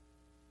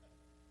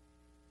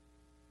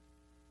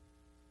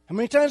 How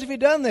many times have you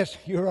done this?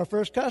 You're our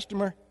first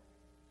customer.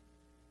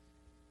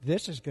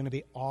 This is going to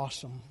be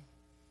awesome.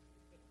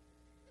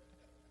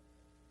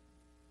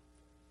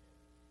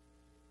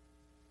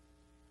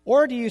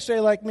 Or do you say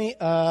like me,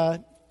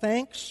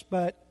 thanks,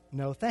 but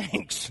no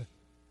thanks?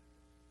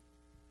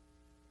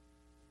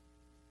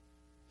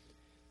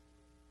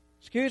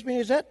 Excuse me,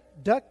 is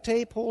that duct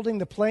tape holding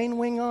the plane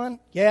wing on?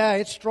 Yeah,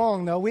 it's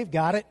strong though. We've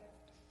got it.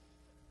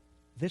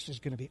 This is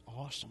going to be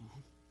awesome.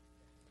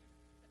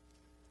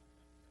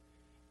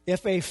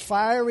 If a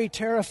fiery,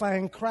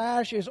 terrifying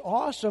crash is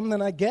awesome,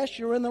 then I guess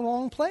you're in the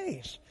wrong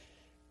place.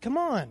 Come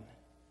on.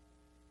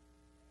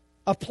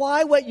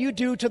 Apply what you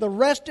do to the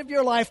rest of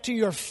your life to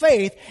your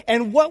faith,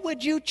 and what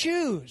would you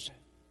choose?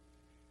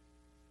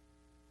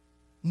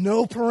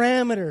 No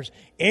parameters.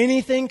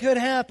 Anything could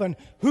happen.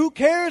 Who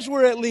cares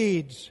where it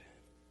leads?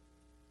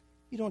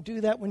 You don't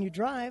do that when you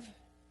drive.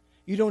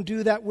 You don't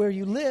do that where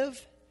you live.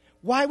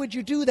 Why would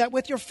you do that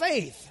with your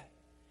faith?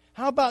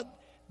 How about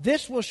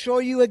this will show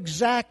you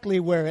exactly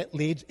where it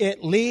leads.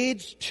 It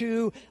leads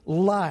to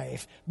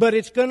life. But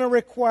it's going to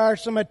require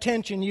some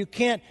attention. You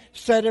can't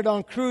set it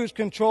on cruise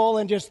control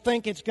and just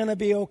think it's going to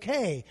be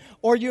okay.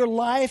 Or your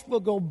life will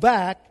go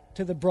back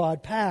to the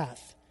broad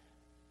path.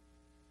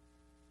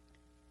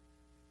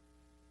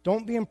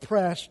 Don't be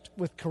impressed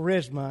with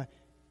charisma.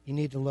 You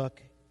need to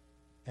look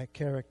at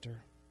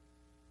character.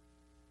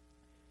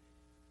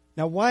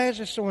 Now, why is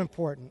this so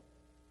important?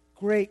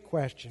 Great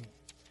question.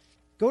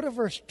 Go to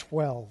verse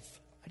 12.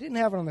 I didn't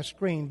have it on the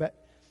screen, but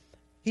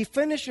he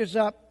finishes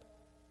up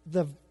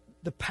the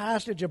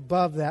passage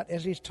above that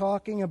as he's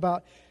talking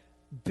about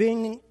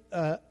being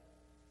a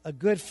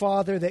good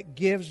father that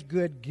gives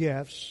good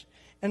gifts.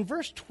 And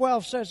verse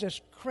 12 says this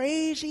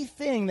crazy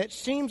thing that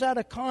seems out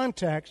of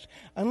context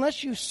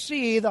unless you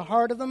see the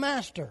heart of the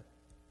master.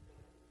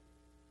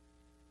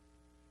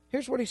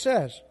 Here's what he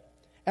says.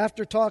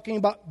 After talking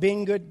about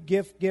being a good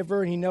gift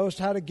giver, and he knows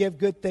how to give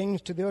good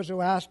things to those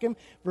who ask him.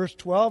 Verse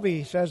 12,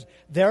 he says,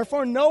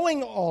 therefore,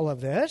 knowing all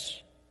of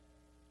this,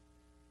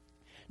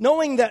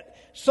 knowing that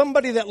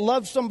somebody that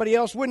loves somebody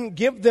else wouldn't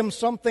give them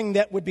something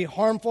that would be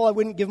harmful. I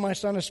wouldn't give my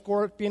son a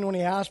scorpion when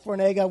he asked for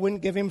an egg. I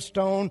wouldn't give him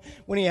stone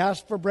when he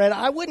asked for bread.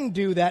 I wouldn't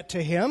do that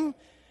to him.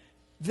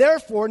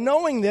 Therefore,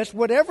 knowing this,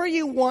 whatever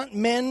you want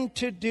men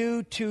to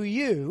do to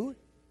you,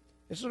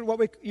 this is what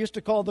we used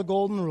to call the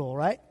golden rule,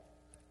 right?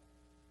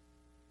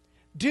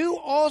 Do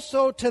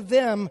also to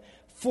them,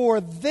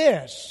 for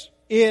this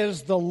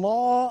is the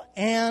law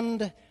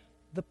and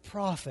the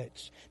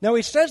prophets. Now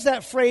he says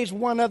that phrase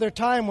one other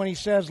time when he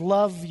says,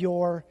 love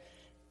your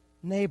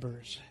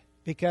neighbors.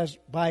 Because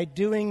by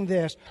doing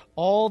this,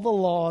 all the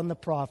law and the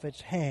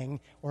prophets hang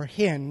or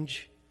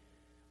hinge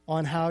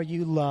on how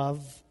you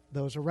love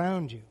those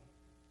around you.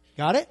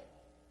 Got it?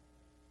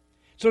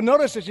 So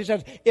notice this, he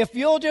says, if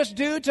you'll just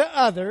do to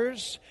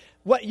others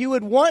what you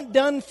would want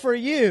done for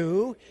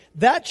you,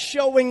 that's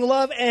showing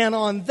love, and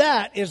on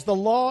that is the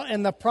law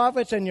and the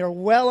prophets, and you're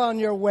well on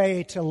your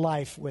way to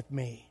life with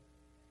me.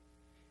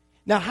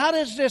 Now, how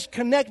does this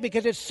connect?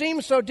 Because it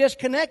seems so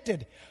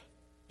disconnected.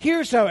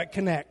 Here's how it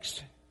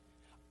connects.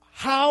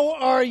 How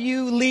are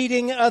you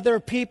leading other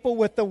people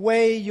with the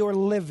way you're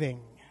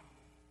living?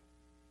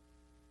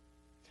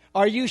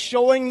 Are you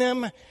showing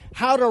them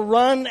how to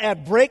run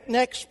at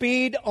breakneck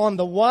speed on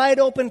the wide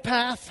open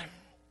path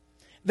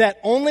that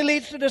only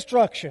leads to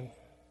destruction?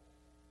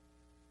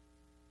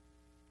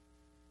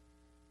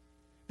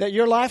 That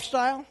your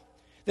lifestyle,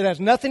 that has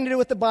nothing to do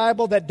with the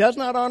Bible, that does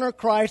not honor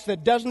Christ,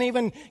 that doesn't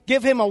even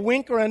give Him a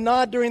wink or a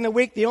nod during the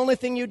week. The only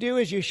thing you do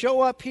is you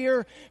show up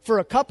here for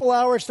a couple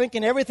hours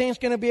thinking everything's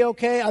going to be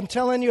okay. I'm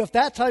telling you, if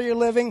that's how you're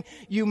living,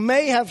 you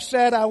may have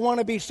said, I want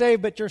to be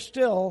saved, but you're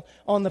still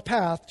on the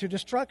path to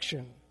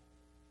destruction.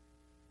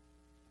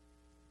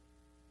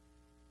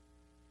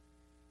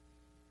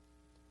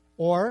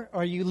 Or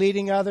are you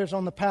leading others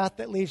on the path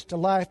that leads to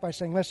life by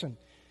saying, listen,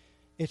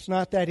 it's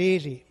not that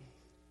easy,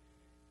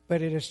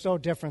 but it is so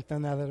different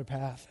than that other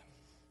path.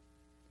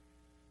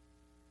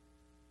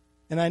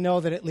 And I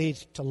know that it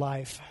leads to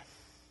life.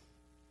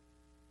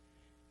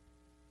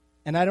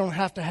 And I don't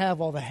have to have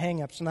all the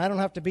hang-ups, and I don't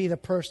have to be the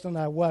person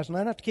I was, and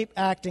I don't have to keep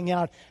acting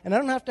out, and I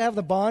don't have to have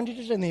the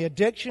bondages and the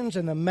addictions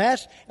and the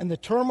mess and the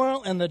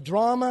turmoil and the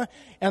drama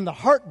and the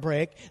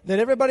heartbreak that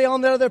everybody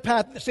on the other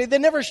path, see, they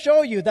never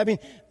show you. I mean,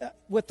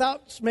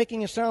 without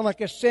making it sound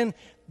like a sin,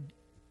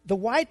 the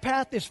wide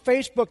path is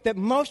Facebook that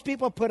most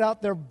people put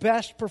out their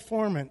best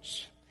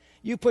performance.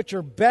 You put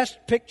your best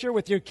picture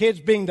with your kids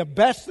being the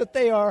best that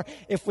they are.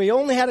 If we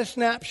only had a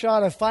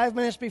snapshot of 5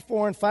 minutes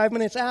before and 5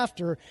 minutes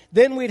after,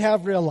 then we'd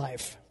have real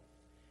life.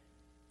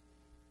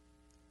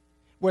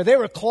 Where they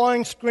were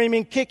clawing,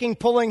 screaming, kicking,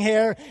 pulling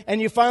hair,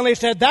 and you finally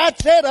said,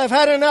 that's it, I've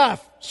had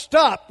enough.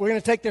 Stop. We're going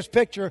to take this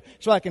picture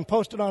so I can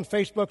post it on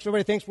Facebook so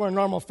everybody thinks we're a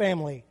normal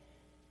family.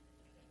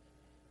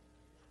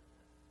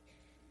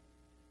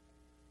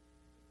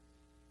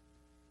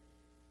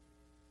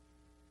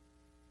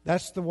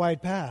 That's the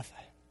wide path.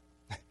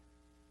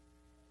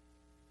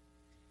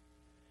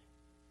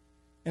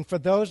 And for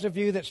those of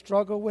you that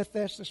struggle with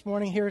this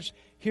morning, here's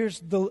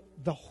the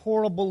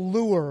horrible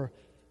lure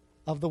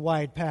of the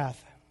wide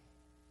path.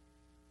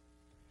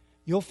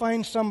 You'll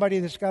find somebody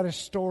that's got a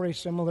story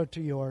similar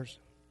to yours.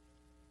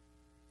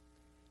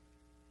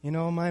 You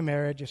know, my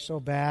marriage is so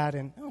bad,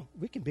 and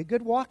we can be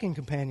good walking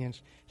companions.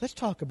 Let's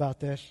talk about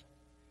this.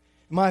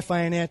 My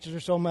finances are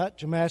so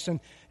much a mess,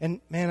 and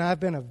man, I've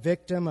been a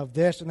victim of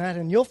this and that.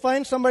 And you'll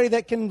find somebody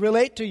that can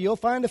relate to you. You'll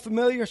find a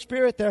familiar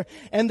spirit there.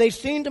 And they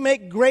seem to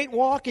make great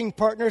walking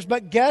partners,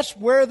 but guess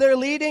where they're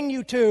leading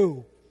you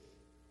to?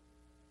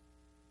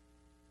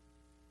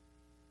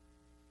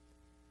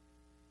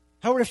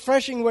 How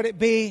refreshing would it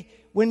be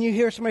when you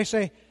hear somebody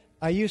say,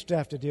 I used to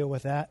have to deal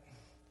with that,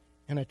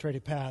 and I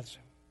traded paths.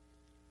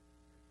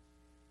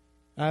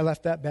 I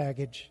left that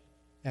baggage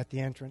at the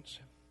entrance.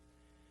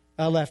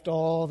 I left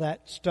all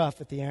that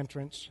stuff at the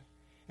entrance,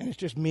 and it's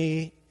just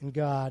me and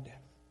God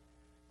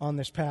on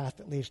this path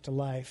that leads to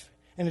life.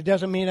 And it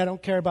doesn't mean I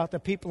don't care about the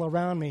people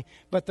around me,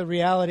 but the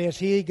reality is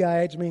He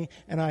guides me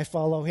and I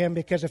follow Him,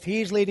 because if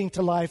He's leading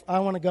to life, I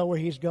want to go where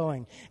He's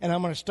going. And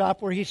I'm going to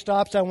stop where He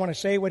stops. I want to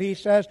say what He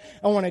says.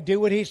 I want to do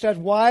what He says.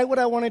 Why would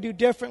I want to do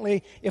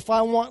differently if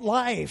I want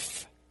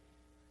life?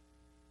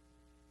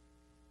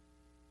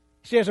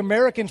 See, as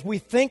Americans, we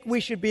think we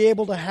should be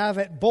able to have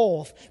it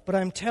both, but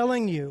I'm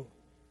telling you,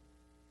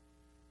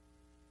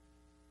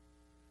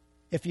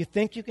 if you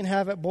think you can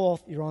have it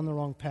both, you're on the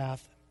wrong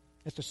path.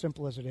 It's as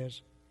simple as it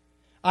is.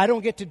 I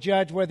don't get to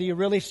judge whether you're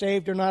really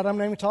saved or not. I'm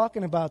not even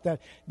talking about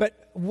that.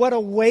 But what a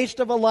waste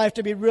of a life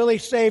to be really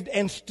saved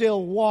and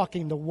still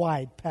walking the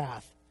wide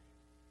path.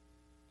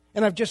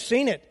 And I've just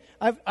seen it.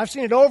 I've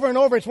seen it over and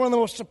over. It's one of the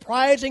most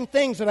surprising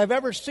things that I've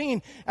ever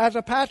seen as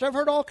a pastor. I've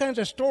heard all kinds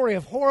of stories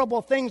of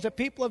horrible things that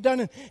people have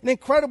done and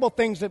incredible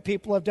things that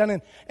people have done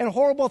and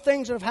horrible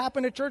things that have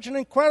happened at church and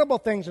incredible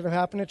things that have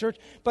happened at church.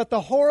 But the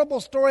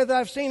horrible story that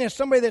I've seen is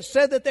somebody that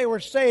said that they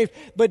were saved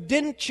but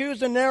didn't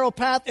choose a narrow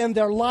path, and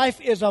their life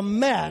is a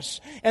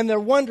mess. And they're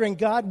wondering,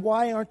 God,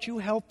 why aren't you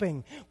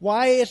helping?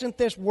 Why isn't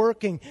this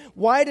working?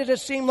 Why does it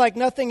seem like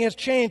nothing has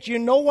changed? You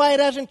know why it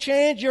hasn't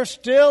changed? You're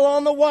still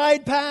on the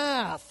wide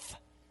path.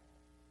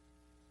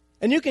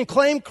 And you can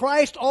claim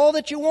Christ all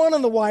that you want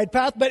on the wide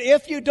path, but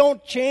if you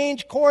don't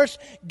change course,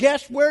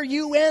 guess where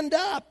you end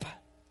up?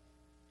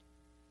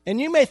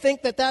 And you may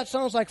think that that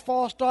sounds like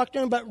false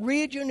doctrine, but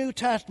read your New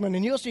Testament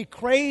and you'll see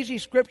crazy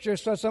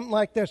scriptures say something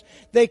like this.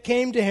 They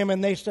came to Him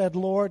and they said,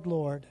 Lord,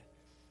 Lord.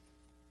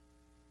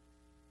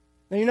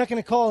 Now you're not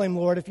going to call Him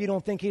Lord if you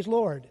don't think He's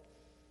Lord.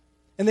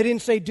 And they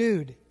didn't say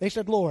dude. They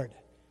said Lord.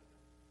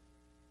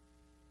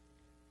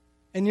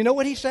 And you know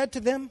what He said to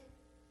them?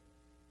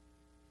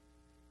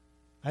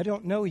 I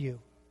don't know you.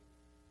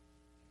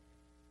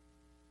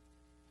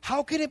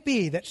 How could it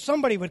be that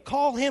somebody would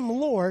call Him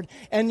Lord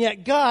and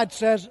yet God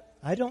says,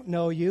 I don't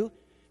know you?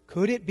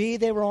 Could it be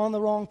they were on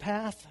the wrong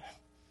path?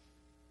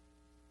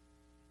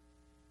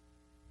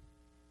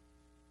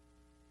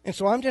 And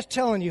so I'm just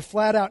telling you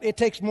flat out, it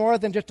takes more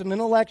than just an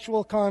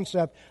intellectual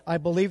concept. I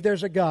believe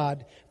there's a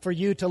God for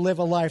you to live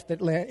a life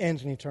that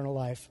ends in eternal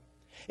life.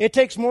 It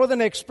takes more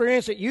than an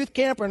experience at youth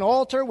camp or an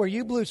altar where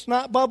you blew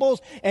snot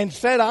bubbles and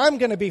said, I'm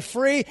going to be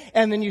free,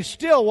 and then you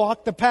still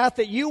walk the path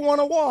that you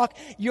want to walk.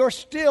 You're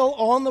still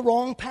on the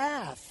wrong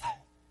path.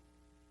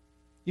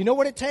 You know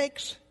what it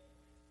takes?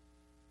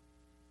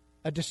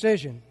 A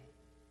decision.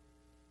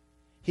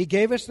 He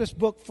gave us this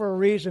book for a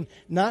reason,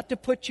 not to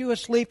put you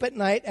asleep at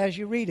night as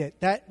you read it.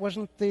 That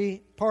wasn't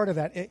the part of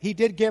that. He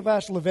did give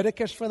us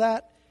Leviticus for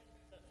that.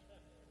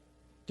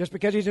 just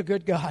because He's a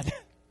good God.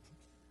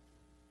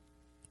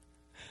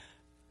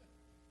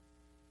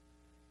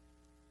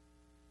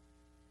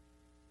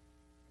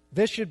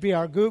 This should be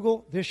our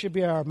Google. This should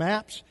be our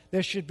maps.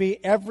 This should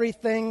be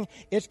everything.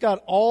 It's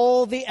got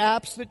all the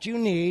apps that you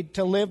need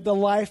to live the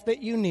life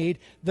that you need.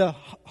 The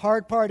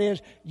hard part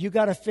is you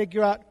got to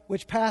figure out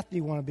which path do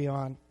you want to be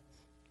on.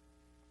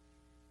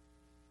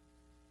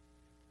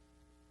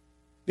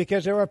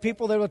 Because there are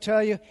people that will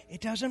tell you, it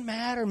doesn't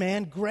matter,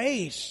 man.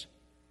 Grace.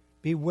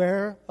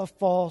 Beware of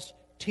false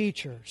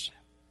teachers.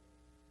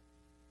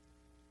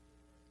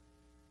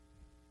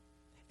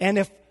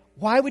 And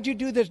why would you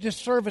do the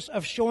disservice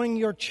of showing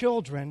your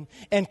children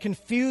and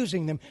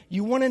confusing them?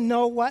 You want to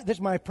know why? This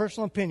is my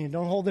personal opinion.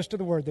 Don't hold this to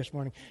the word this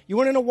morning. You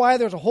want to know why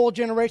there's a whole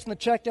generation that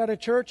checked out of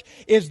church?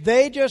 Is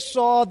they just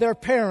saw their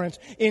parents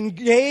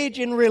engage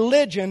in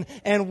religion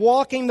and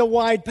walking the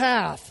wide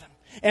path.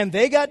 And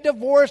they got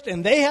divorced,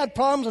 and they had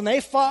problems, and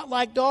they fought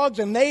like dogs,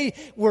 and they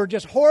were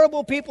just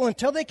horrible people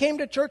until they came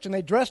to church, and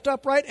they dressed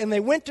up right, and they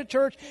went to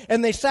church,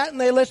 and they sat and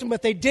they listened,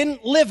 but they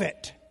didn't live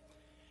it.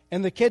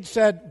 And the kids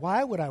said,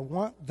 why would I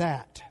want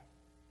that?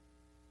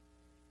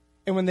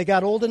 And when they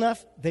got old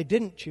enough, they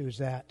didn't choose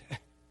that.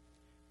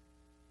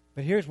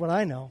 But here's what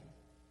I know,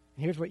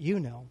 and here's what you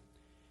know.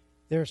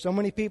 There are so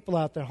many people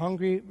out there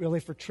hungry really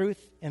for truth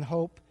and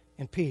hope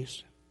and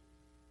peace.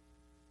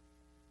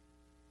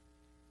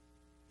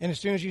 And as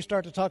soon as you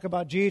start to talk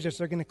about Jesus,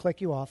 they're going to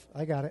click you off.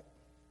 I got it.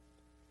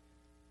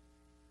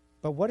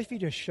 But what if you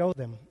just show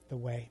them the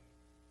way?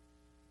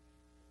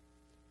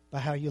 By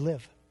how you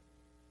live.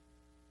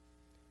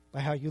 By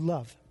how you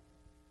love.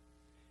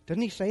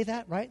 Doesn't he say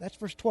that, right? That's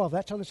verse 12.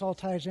 That's how this all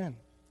ties in.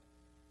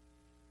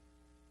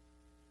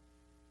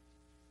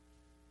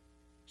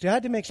 See, I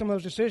had to make some of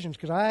those decisions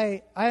because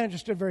I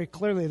understood very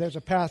clearly there's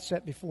a path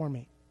set before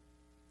me.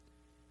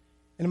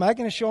 And am I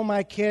going to show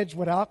my kids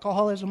what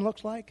alcoholism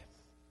looks like?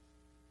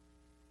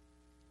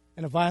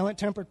 And a violent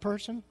tempered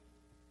person?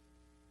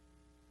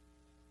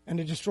 And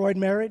a destroyed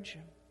marriage?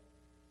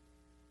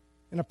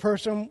 And a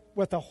person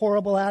with a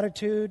horrible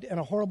attitude and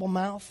a horrible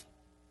mouth?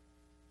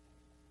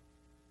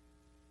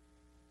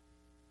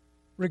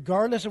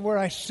 Regardless of where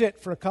I sit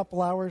for a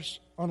couple hours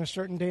on a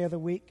certain day of the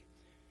week?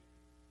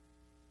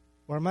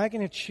 Or am I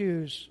going to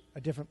choose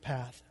a different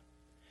path?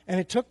 And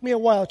it took me a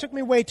while. It took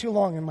me way too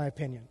long, in my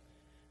opinion.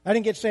 I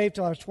didn't get saved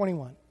till I was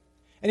 21.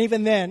 And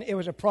even then, it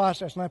was a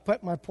process. And I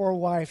put my poor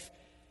wife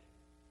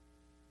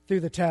through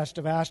the test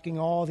of asking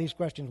all these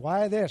questions.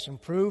 Why this? And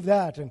prove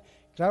that. And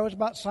because I was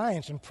about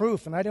science and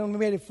proof, and I didn't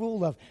made a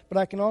fool of. But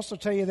I can also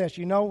tell you this.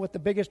 You know what the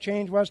biggest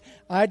change was?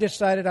 I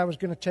decided I was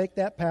going to take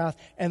that path,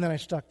 and then I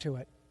stuck to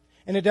it.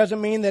 And it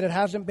doesn't mean that it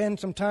hasn't been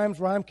some times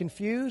where I'm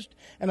confused,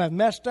 and I've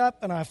messed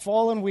up, and I've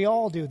fallen. We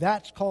all do.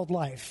 That's called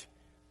life.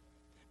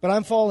 But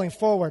I'm falling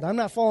forward. I'm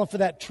not falling for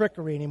that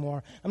trickery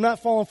anymore. I'm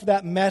not falling for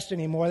that mess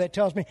anymore that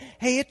tells me,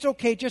 hey, it's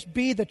okay, just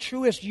be the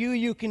truest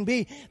you can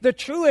be. The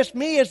truest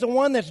me is the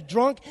one that's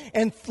drunk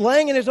and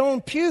laying in his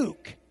own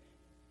puke.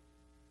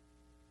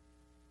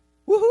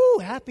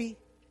 Woohoo, happy.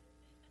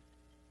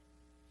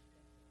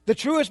 The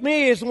truest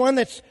me is the one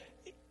that's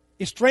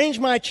estranged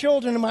my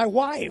children and my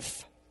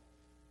wife.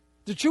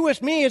 The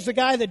truest me is the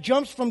guy that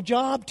jumps from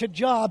job to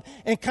job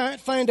and can't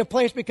find a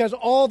place because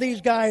all these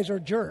guys are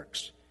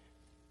jerks.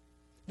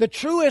 The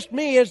truest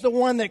me is the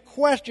one that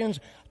questions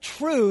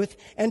truth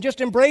and just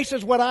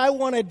embraces what I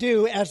want to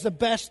do as the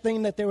best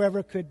thing that there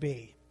ever could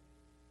be.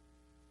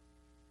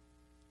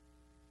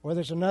 Or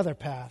there's another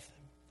path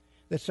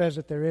that says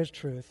that there is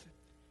truth,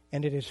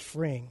 and it is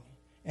freeing,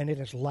 and it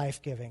is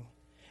life-giving,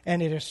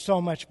 and it is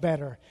so much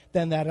better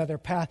than that other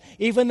path,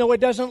 even though it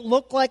doesn't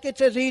look like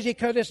it's as easy,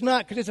 because it's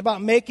not, because it's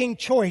about making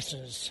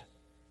choices.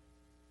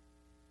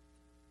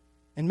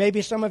 And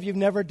maybe some of you have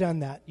never done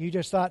that. You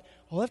just thought,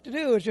 all I have to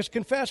do is just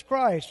confess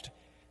Christ.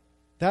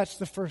 That's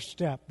the first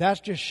step. That's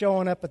just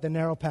showing up at the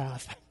narrow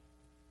path.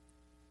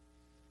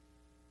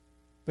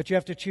 But you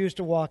have to choose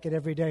to walk it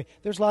every day.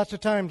 There's lots of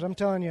times, I'm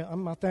telling you,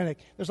 I'm authentic.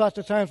 There's lots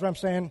of times where I'm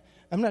saying,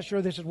 I'm not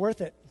sure this is worth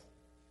it.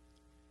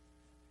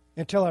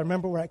 Until I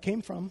remember where I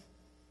came from.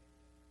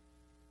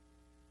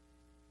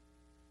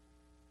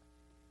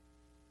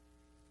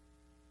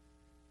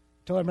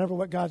 Until I remember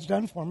what God's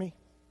done for me.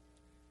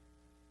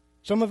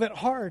 Some of it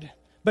hard,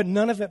 but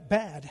none of it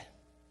bad.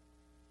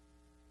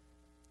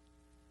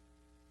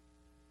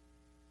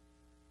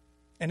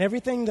 And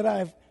everything that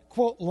I've,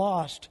 quote,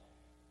 lost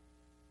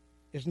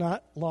is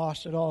not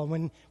lost at all.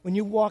 When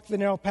you walk the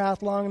narrow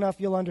path long enough,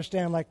 you'll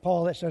understand, like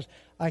Paul, that says,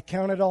 I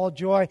count it all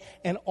joy.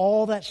 And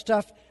all that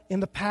stuff in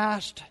the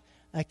past,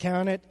 I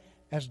count it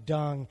as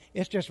dung.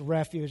 It's just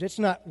refuse. It's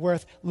not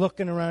worth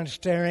looking around,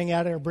 staring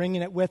at it, or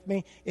bringing it with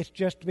me. It's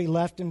just to be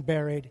left and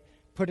buried.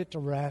 Put it to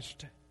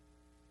rest.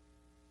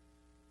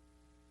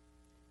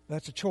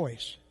 That's a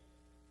choice.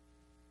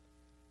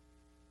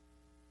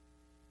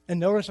 And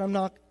notice I'm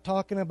not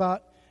talking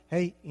about,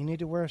 hey, you need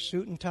to wear a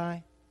suit and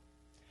tie.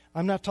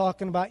 I'm not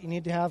talking about you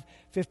need to have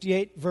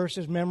 58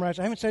 verses memorized.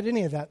 I haven't said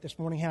any of that this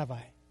morning, have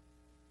I?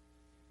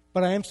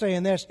 But I am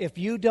saying this. If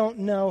you don't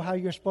know how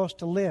you're supposed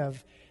to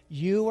live,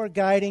 you are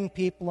guiding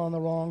people on the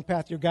wrong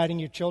path. You're guiding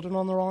your children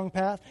on the wrong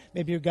path.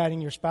 Maybe you're guiding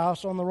your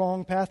spouse on the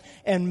wrong path.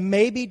 And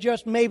maybe,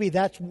 just maybe,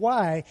 that's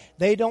why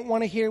they don't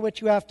want to hear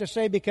what you have to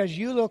say, because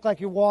you look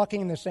like you're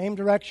walking in the same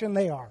direction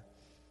they are.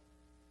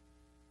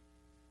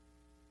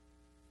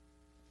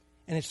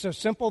 And it's so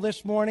simple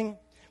this morning,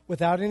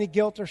 without any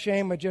guilt or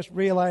shame, but just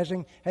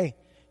realizing, hey,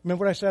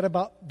 remember what I said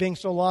about being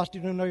so lost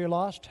you don't know you're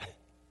lost?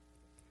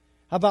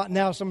 How about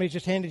now somebody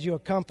just handed you a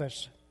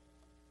compass?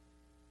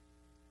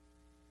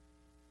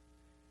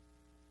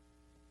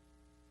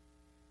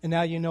 And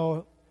now you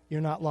know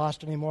you're not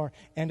lost anymore,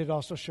 and it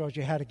also shows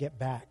you how to get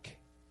back.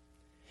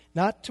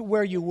 Not to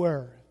where you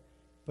were,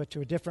 but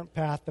to a different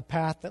path, the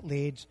path that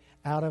leads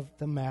out of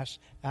the mess,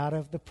 out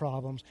of the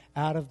problems,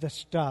 out of the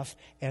stuff,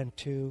 and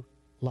to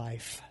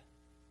life.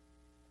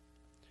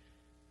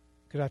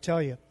 Because I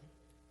tell you,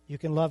 you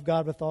can love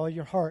God with all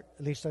your heart,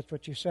 at least that's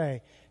what you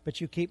say,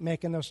 but you keep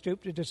making those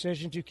stupid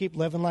decisions, you keep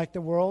living like the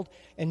world,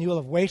 and you'll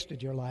have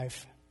wasted your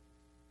life.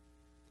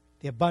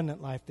 The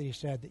abundant life that He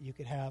said that you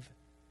could have.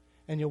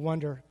 And you'll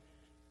wonder,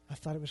 I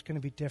thought it was going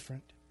to be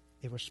different.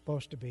 It was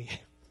supposed to be.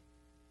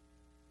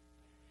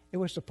 It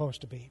was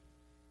supposed to be.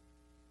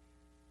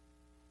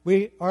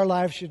 Our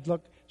lives should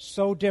look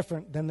so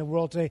different than the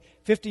world today.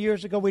 50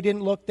 years ago, we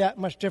didn't look that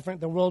much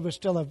different. The world was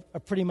still a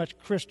pretty much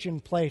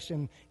Christian place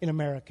in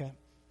America.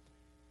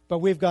 But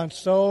we've gone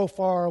so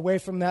far away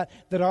from that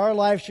our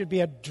lives should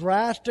be a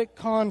drastic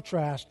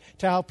contrast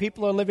to how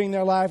people are living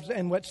their lives,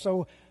 and what's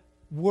so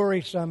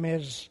worrisome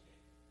is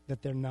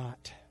that they're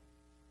not.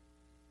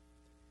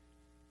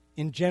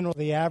 In general,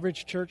 the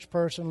average church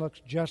person looks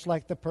just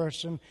like the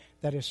person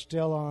that is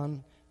still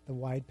on the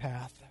wide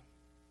path.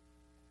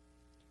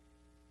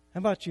 How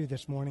about you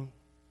this morning?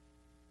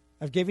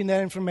 I've given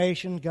that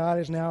information. God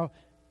has now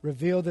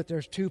revealed that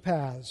there's two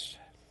paths.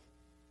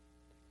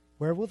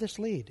 Where will this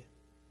lead?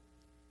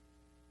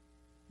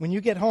 When you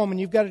get home and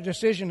you've got a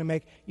decision to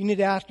make, you need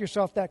to ask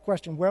yourself that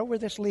question. Where will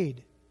this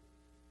lead?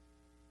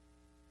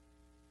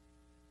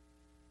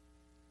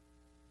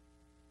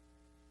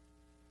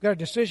 You've got a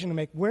decision to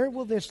make. Where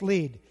will this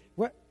lead?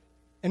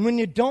 And when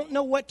you don't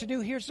know what to do,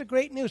 here's the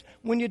great news.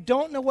 When you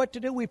don't know what to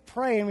do, we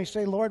pray and we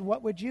say, Lord,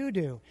 what would you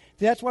do?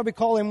 That's why we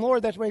call Him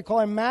Lord. That's why we call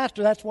Him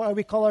Master. That's why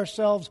we call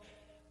ourselves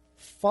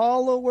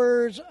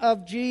followers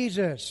of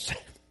Jesus.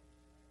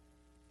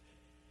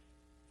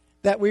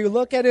 That we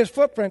look at His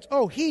footprints.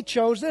 Oh, He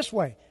chose this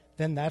way.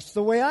 Then that's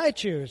the way I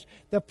choose.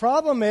 The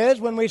problem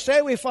is when we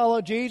say we follow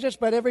Jesus,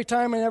 but every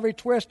time and every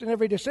twist and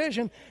every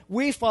decision,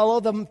 we follow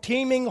the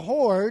teeming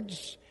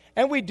hordes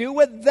and we do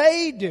what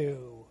they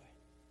do.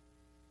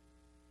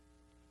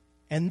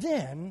 And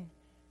then,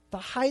 the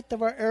height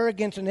of our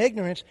arrogance and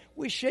ignorance,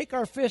 we shake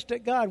our fist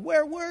at God.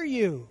 Where were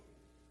you?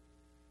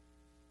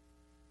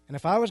 And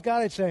if I was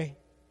God, I'd say,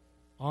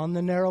 on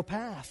the narrow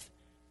path.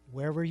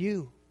 Where were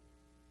you?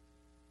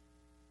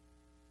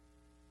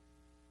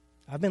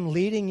 I've been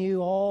leading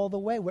you all the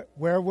way.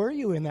 Where were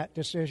you in that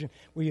decision?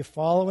 Were you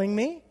following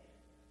me?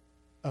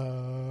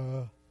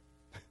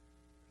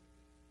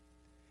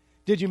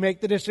 Did you make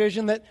the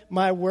decision that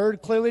my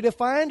word clearly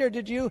defined, or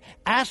did you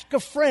ask a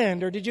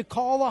friend, or did you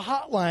call a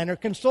hotline, or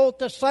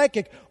consult a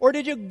psychic, or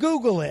did you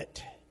Google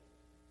it?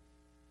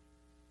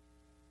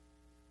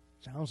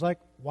 Sounds like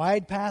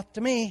wide path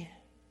to me.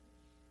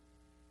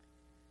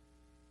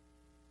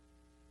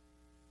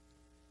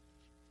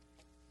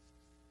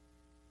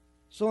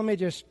 So let me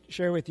just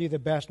share with you the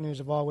best news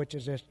of all, which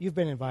is this. You've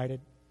been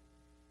invited.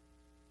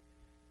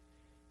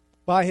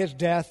 By His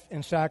death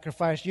and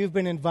sacrifice, you've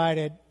been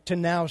invited to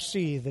now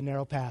see the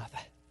narrow path.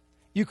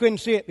 You couldn't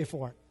see it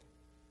before.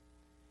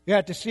 You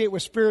had to see it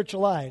with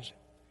spiritual eyes.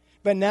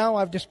 But now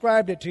I've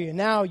described it to you.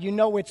 Now you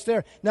know it's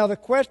there. Now the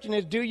question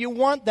is, do you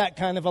want that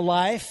kind of a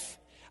life?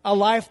 A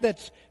life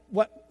that's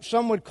what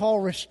some would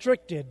call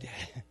restricted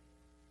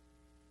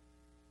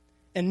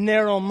and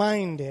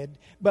narrow-minded,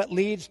 but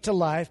leads to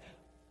life,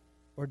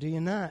 or do you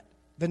not?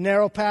 The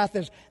narrow path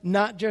is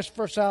not just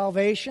for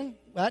salvation.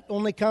 That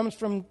only comes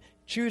from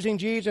choosing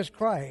Jesus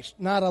Christ,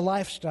 not a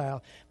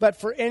lifestyle, but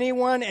for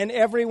anyone and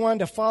everyone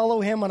to follow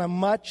Him on a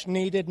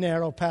much-needed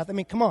narrow path. I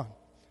mean, come on.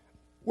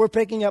 We're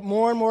picking up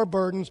more and more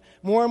burdens,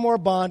 more and more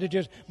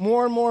bondages,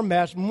 more and more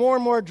mess, more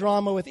and more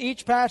drama with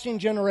each passing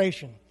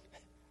generation.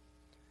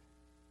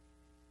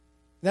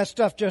 That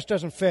stuff just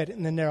doesn't fit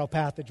in the narrow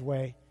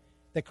passageway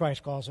that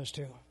Christ calls us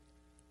to.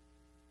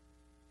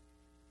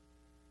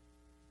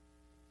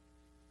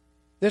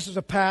 This is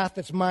a path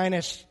that's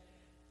minus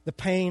the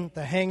pain,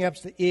 the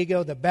hang-ups, the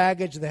ego, the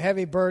baggage, the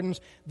heavy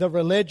burdens, the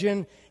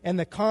religion, and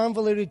the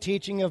convoluted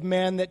teaching of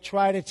men that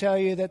try to tell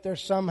you that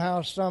there's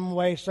somehow, some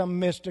way, some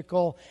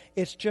mystical.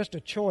 It's just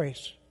a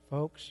choice,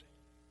 folks.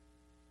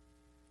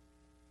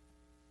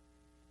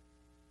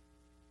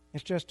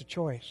 It's just a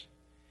choice.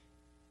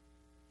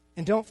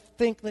 And don't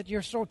think that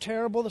you're so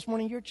terrible this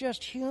morning. You're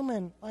just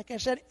human. Like I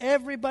said,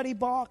 everybody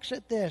balks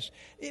at this.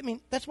 I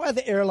mean, that's why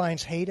the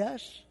airlines hate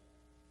us.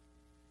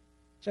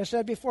 As I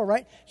said before,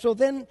 right? So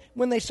then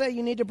when they say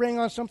you need to bring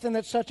on something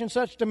that's such and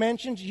such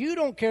dimensions, you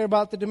don't care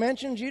about the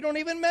dimensions. You don't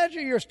even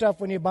measure your stuff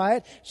when you buy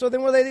it. So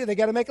then what do? They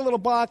got to make a little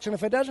box, and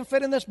if it doesn't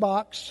fit in this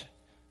box,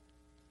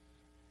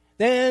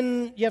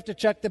 then you have to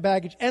check the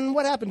baggage. And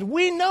what happens?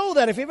 We know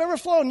that. If you've ever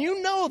flown,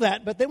 you know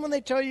that. But then when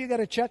they tell you got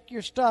to check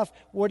your stuff,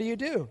 what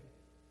do?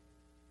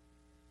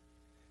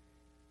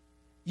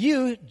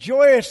 You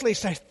joyously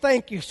say,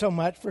 thank you so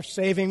much for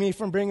saving me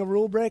from being a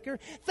rule breaker.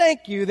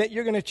 Thank you that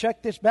you're going to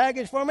check this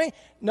baggage for me.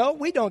 No,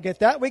 we don't get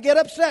that. We get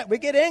upset. We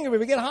get angry.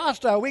 We get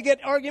hostile. We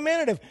get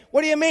argumentative.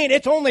 What do you mean?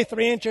 It's only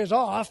 3 inches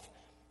off.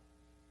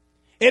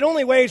 It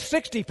only weighs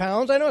 60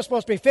 pounds. I know it's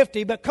supposed to be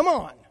 50, but come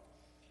on.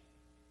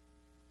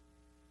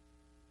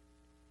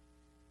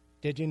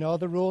 Did you know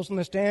the rules and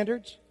the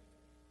standards?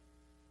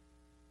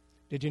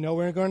 Did you know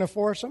we were going to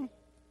enforce them?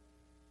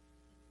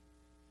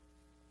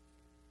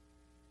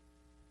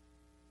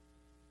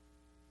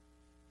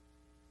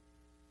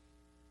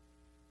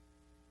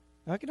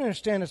 I can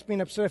understand us being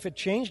upset if it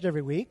changed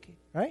every week,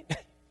 right?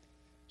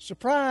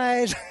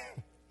 Surprise!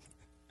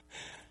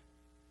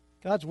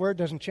 God's Word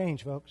doesn't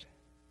change, folks.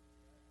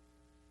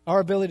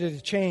 Our ability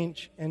to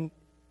change and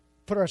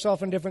put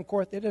ourselves in a different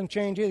course, it doesn't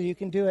change either. You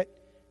can do it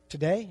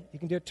today. You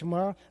can do it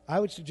tomorrow. I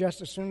would suggest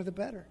the sooner the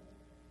better.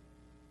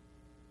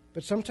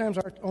 But sometimes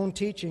our own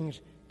teachings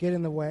get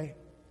in the way.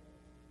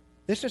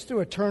 This is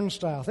through a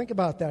turnstile. Think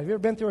about that. Have you ever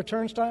been through a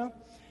turnstile?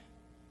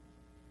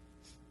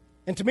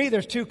 And to me,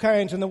 there's two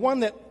kinds, and the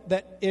one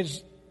that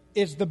is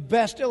the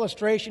best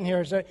illustration here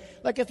is that,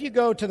 like if you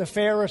go to the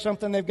fair or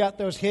something, they've got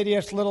those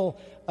hideous little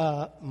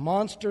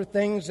monster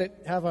things that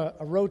have a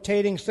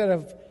rotating set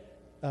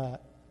of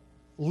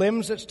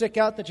limbs that stick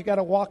out that you got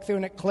to walk through,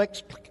 and it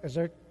clicks as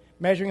they're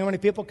measuring how many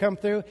people come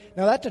through.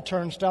 Now that's a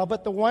turnstile,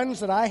 but the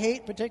ones that I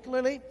hate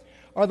particularly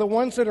are the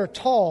ones that are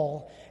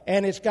tall,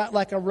 and it's got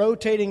like a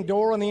rotating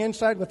door on the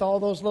inside with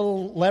all those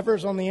little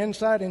levers on the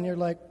inside, and you're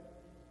like,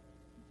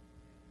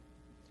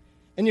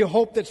 and you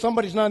hope that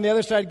somebody's not on the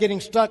other side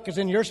getting stuck because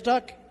then you're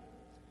stuck.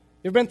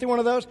 You ever been through one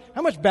of those?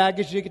 How much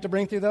baggage do you get to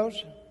bring through those?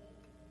 I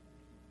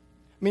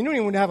mean, you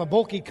don't even have a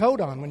bulky coat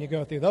on when you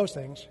go through those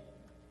things.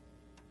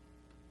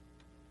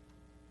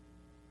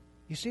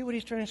 You see what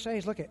he's trying to say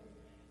is, look,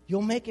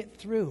 you'll make it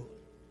through.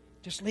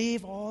 Just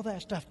leave all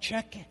that stuff.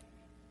 Check it.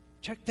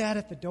 Check that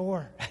at the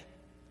door.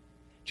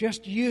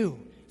 Just you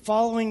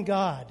following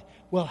God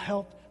will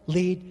help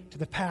lead to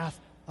the path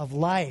of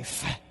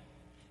life.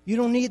 You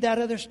don't need that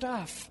other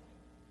stuff.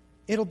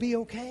 It'll be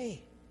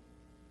okay.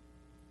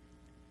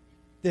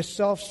 This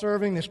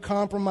self-serving, this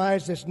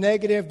compromise, this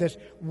negative, this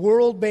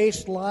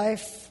world-based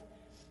life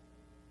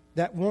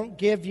that won't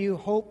give you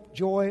hope,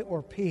 joy,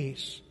 or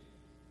peace.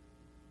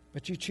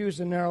 But you choose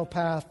the narrow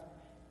path,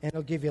 and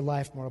it'll give you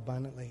life more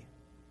abundantly.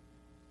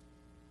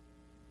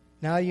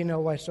 Now you know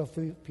why so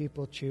few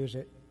people choose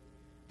it.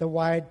 The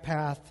wide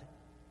path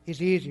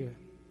is easier.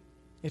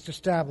 It's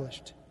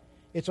established.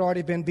 It's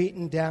already been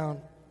beaten down.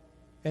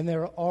 And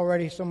there are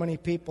already so many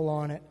people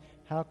on it.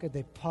 How could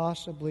they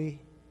possibly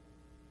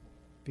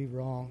be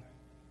wrong?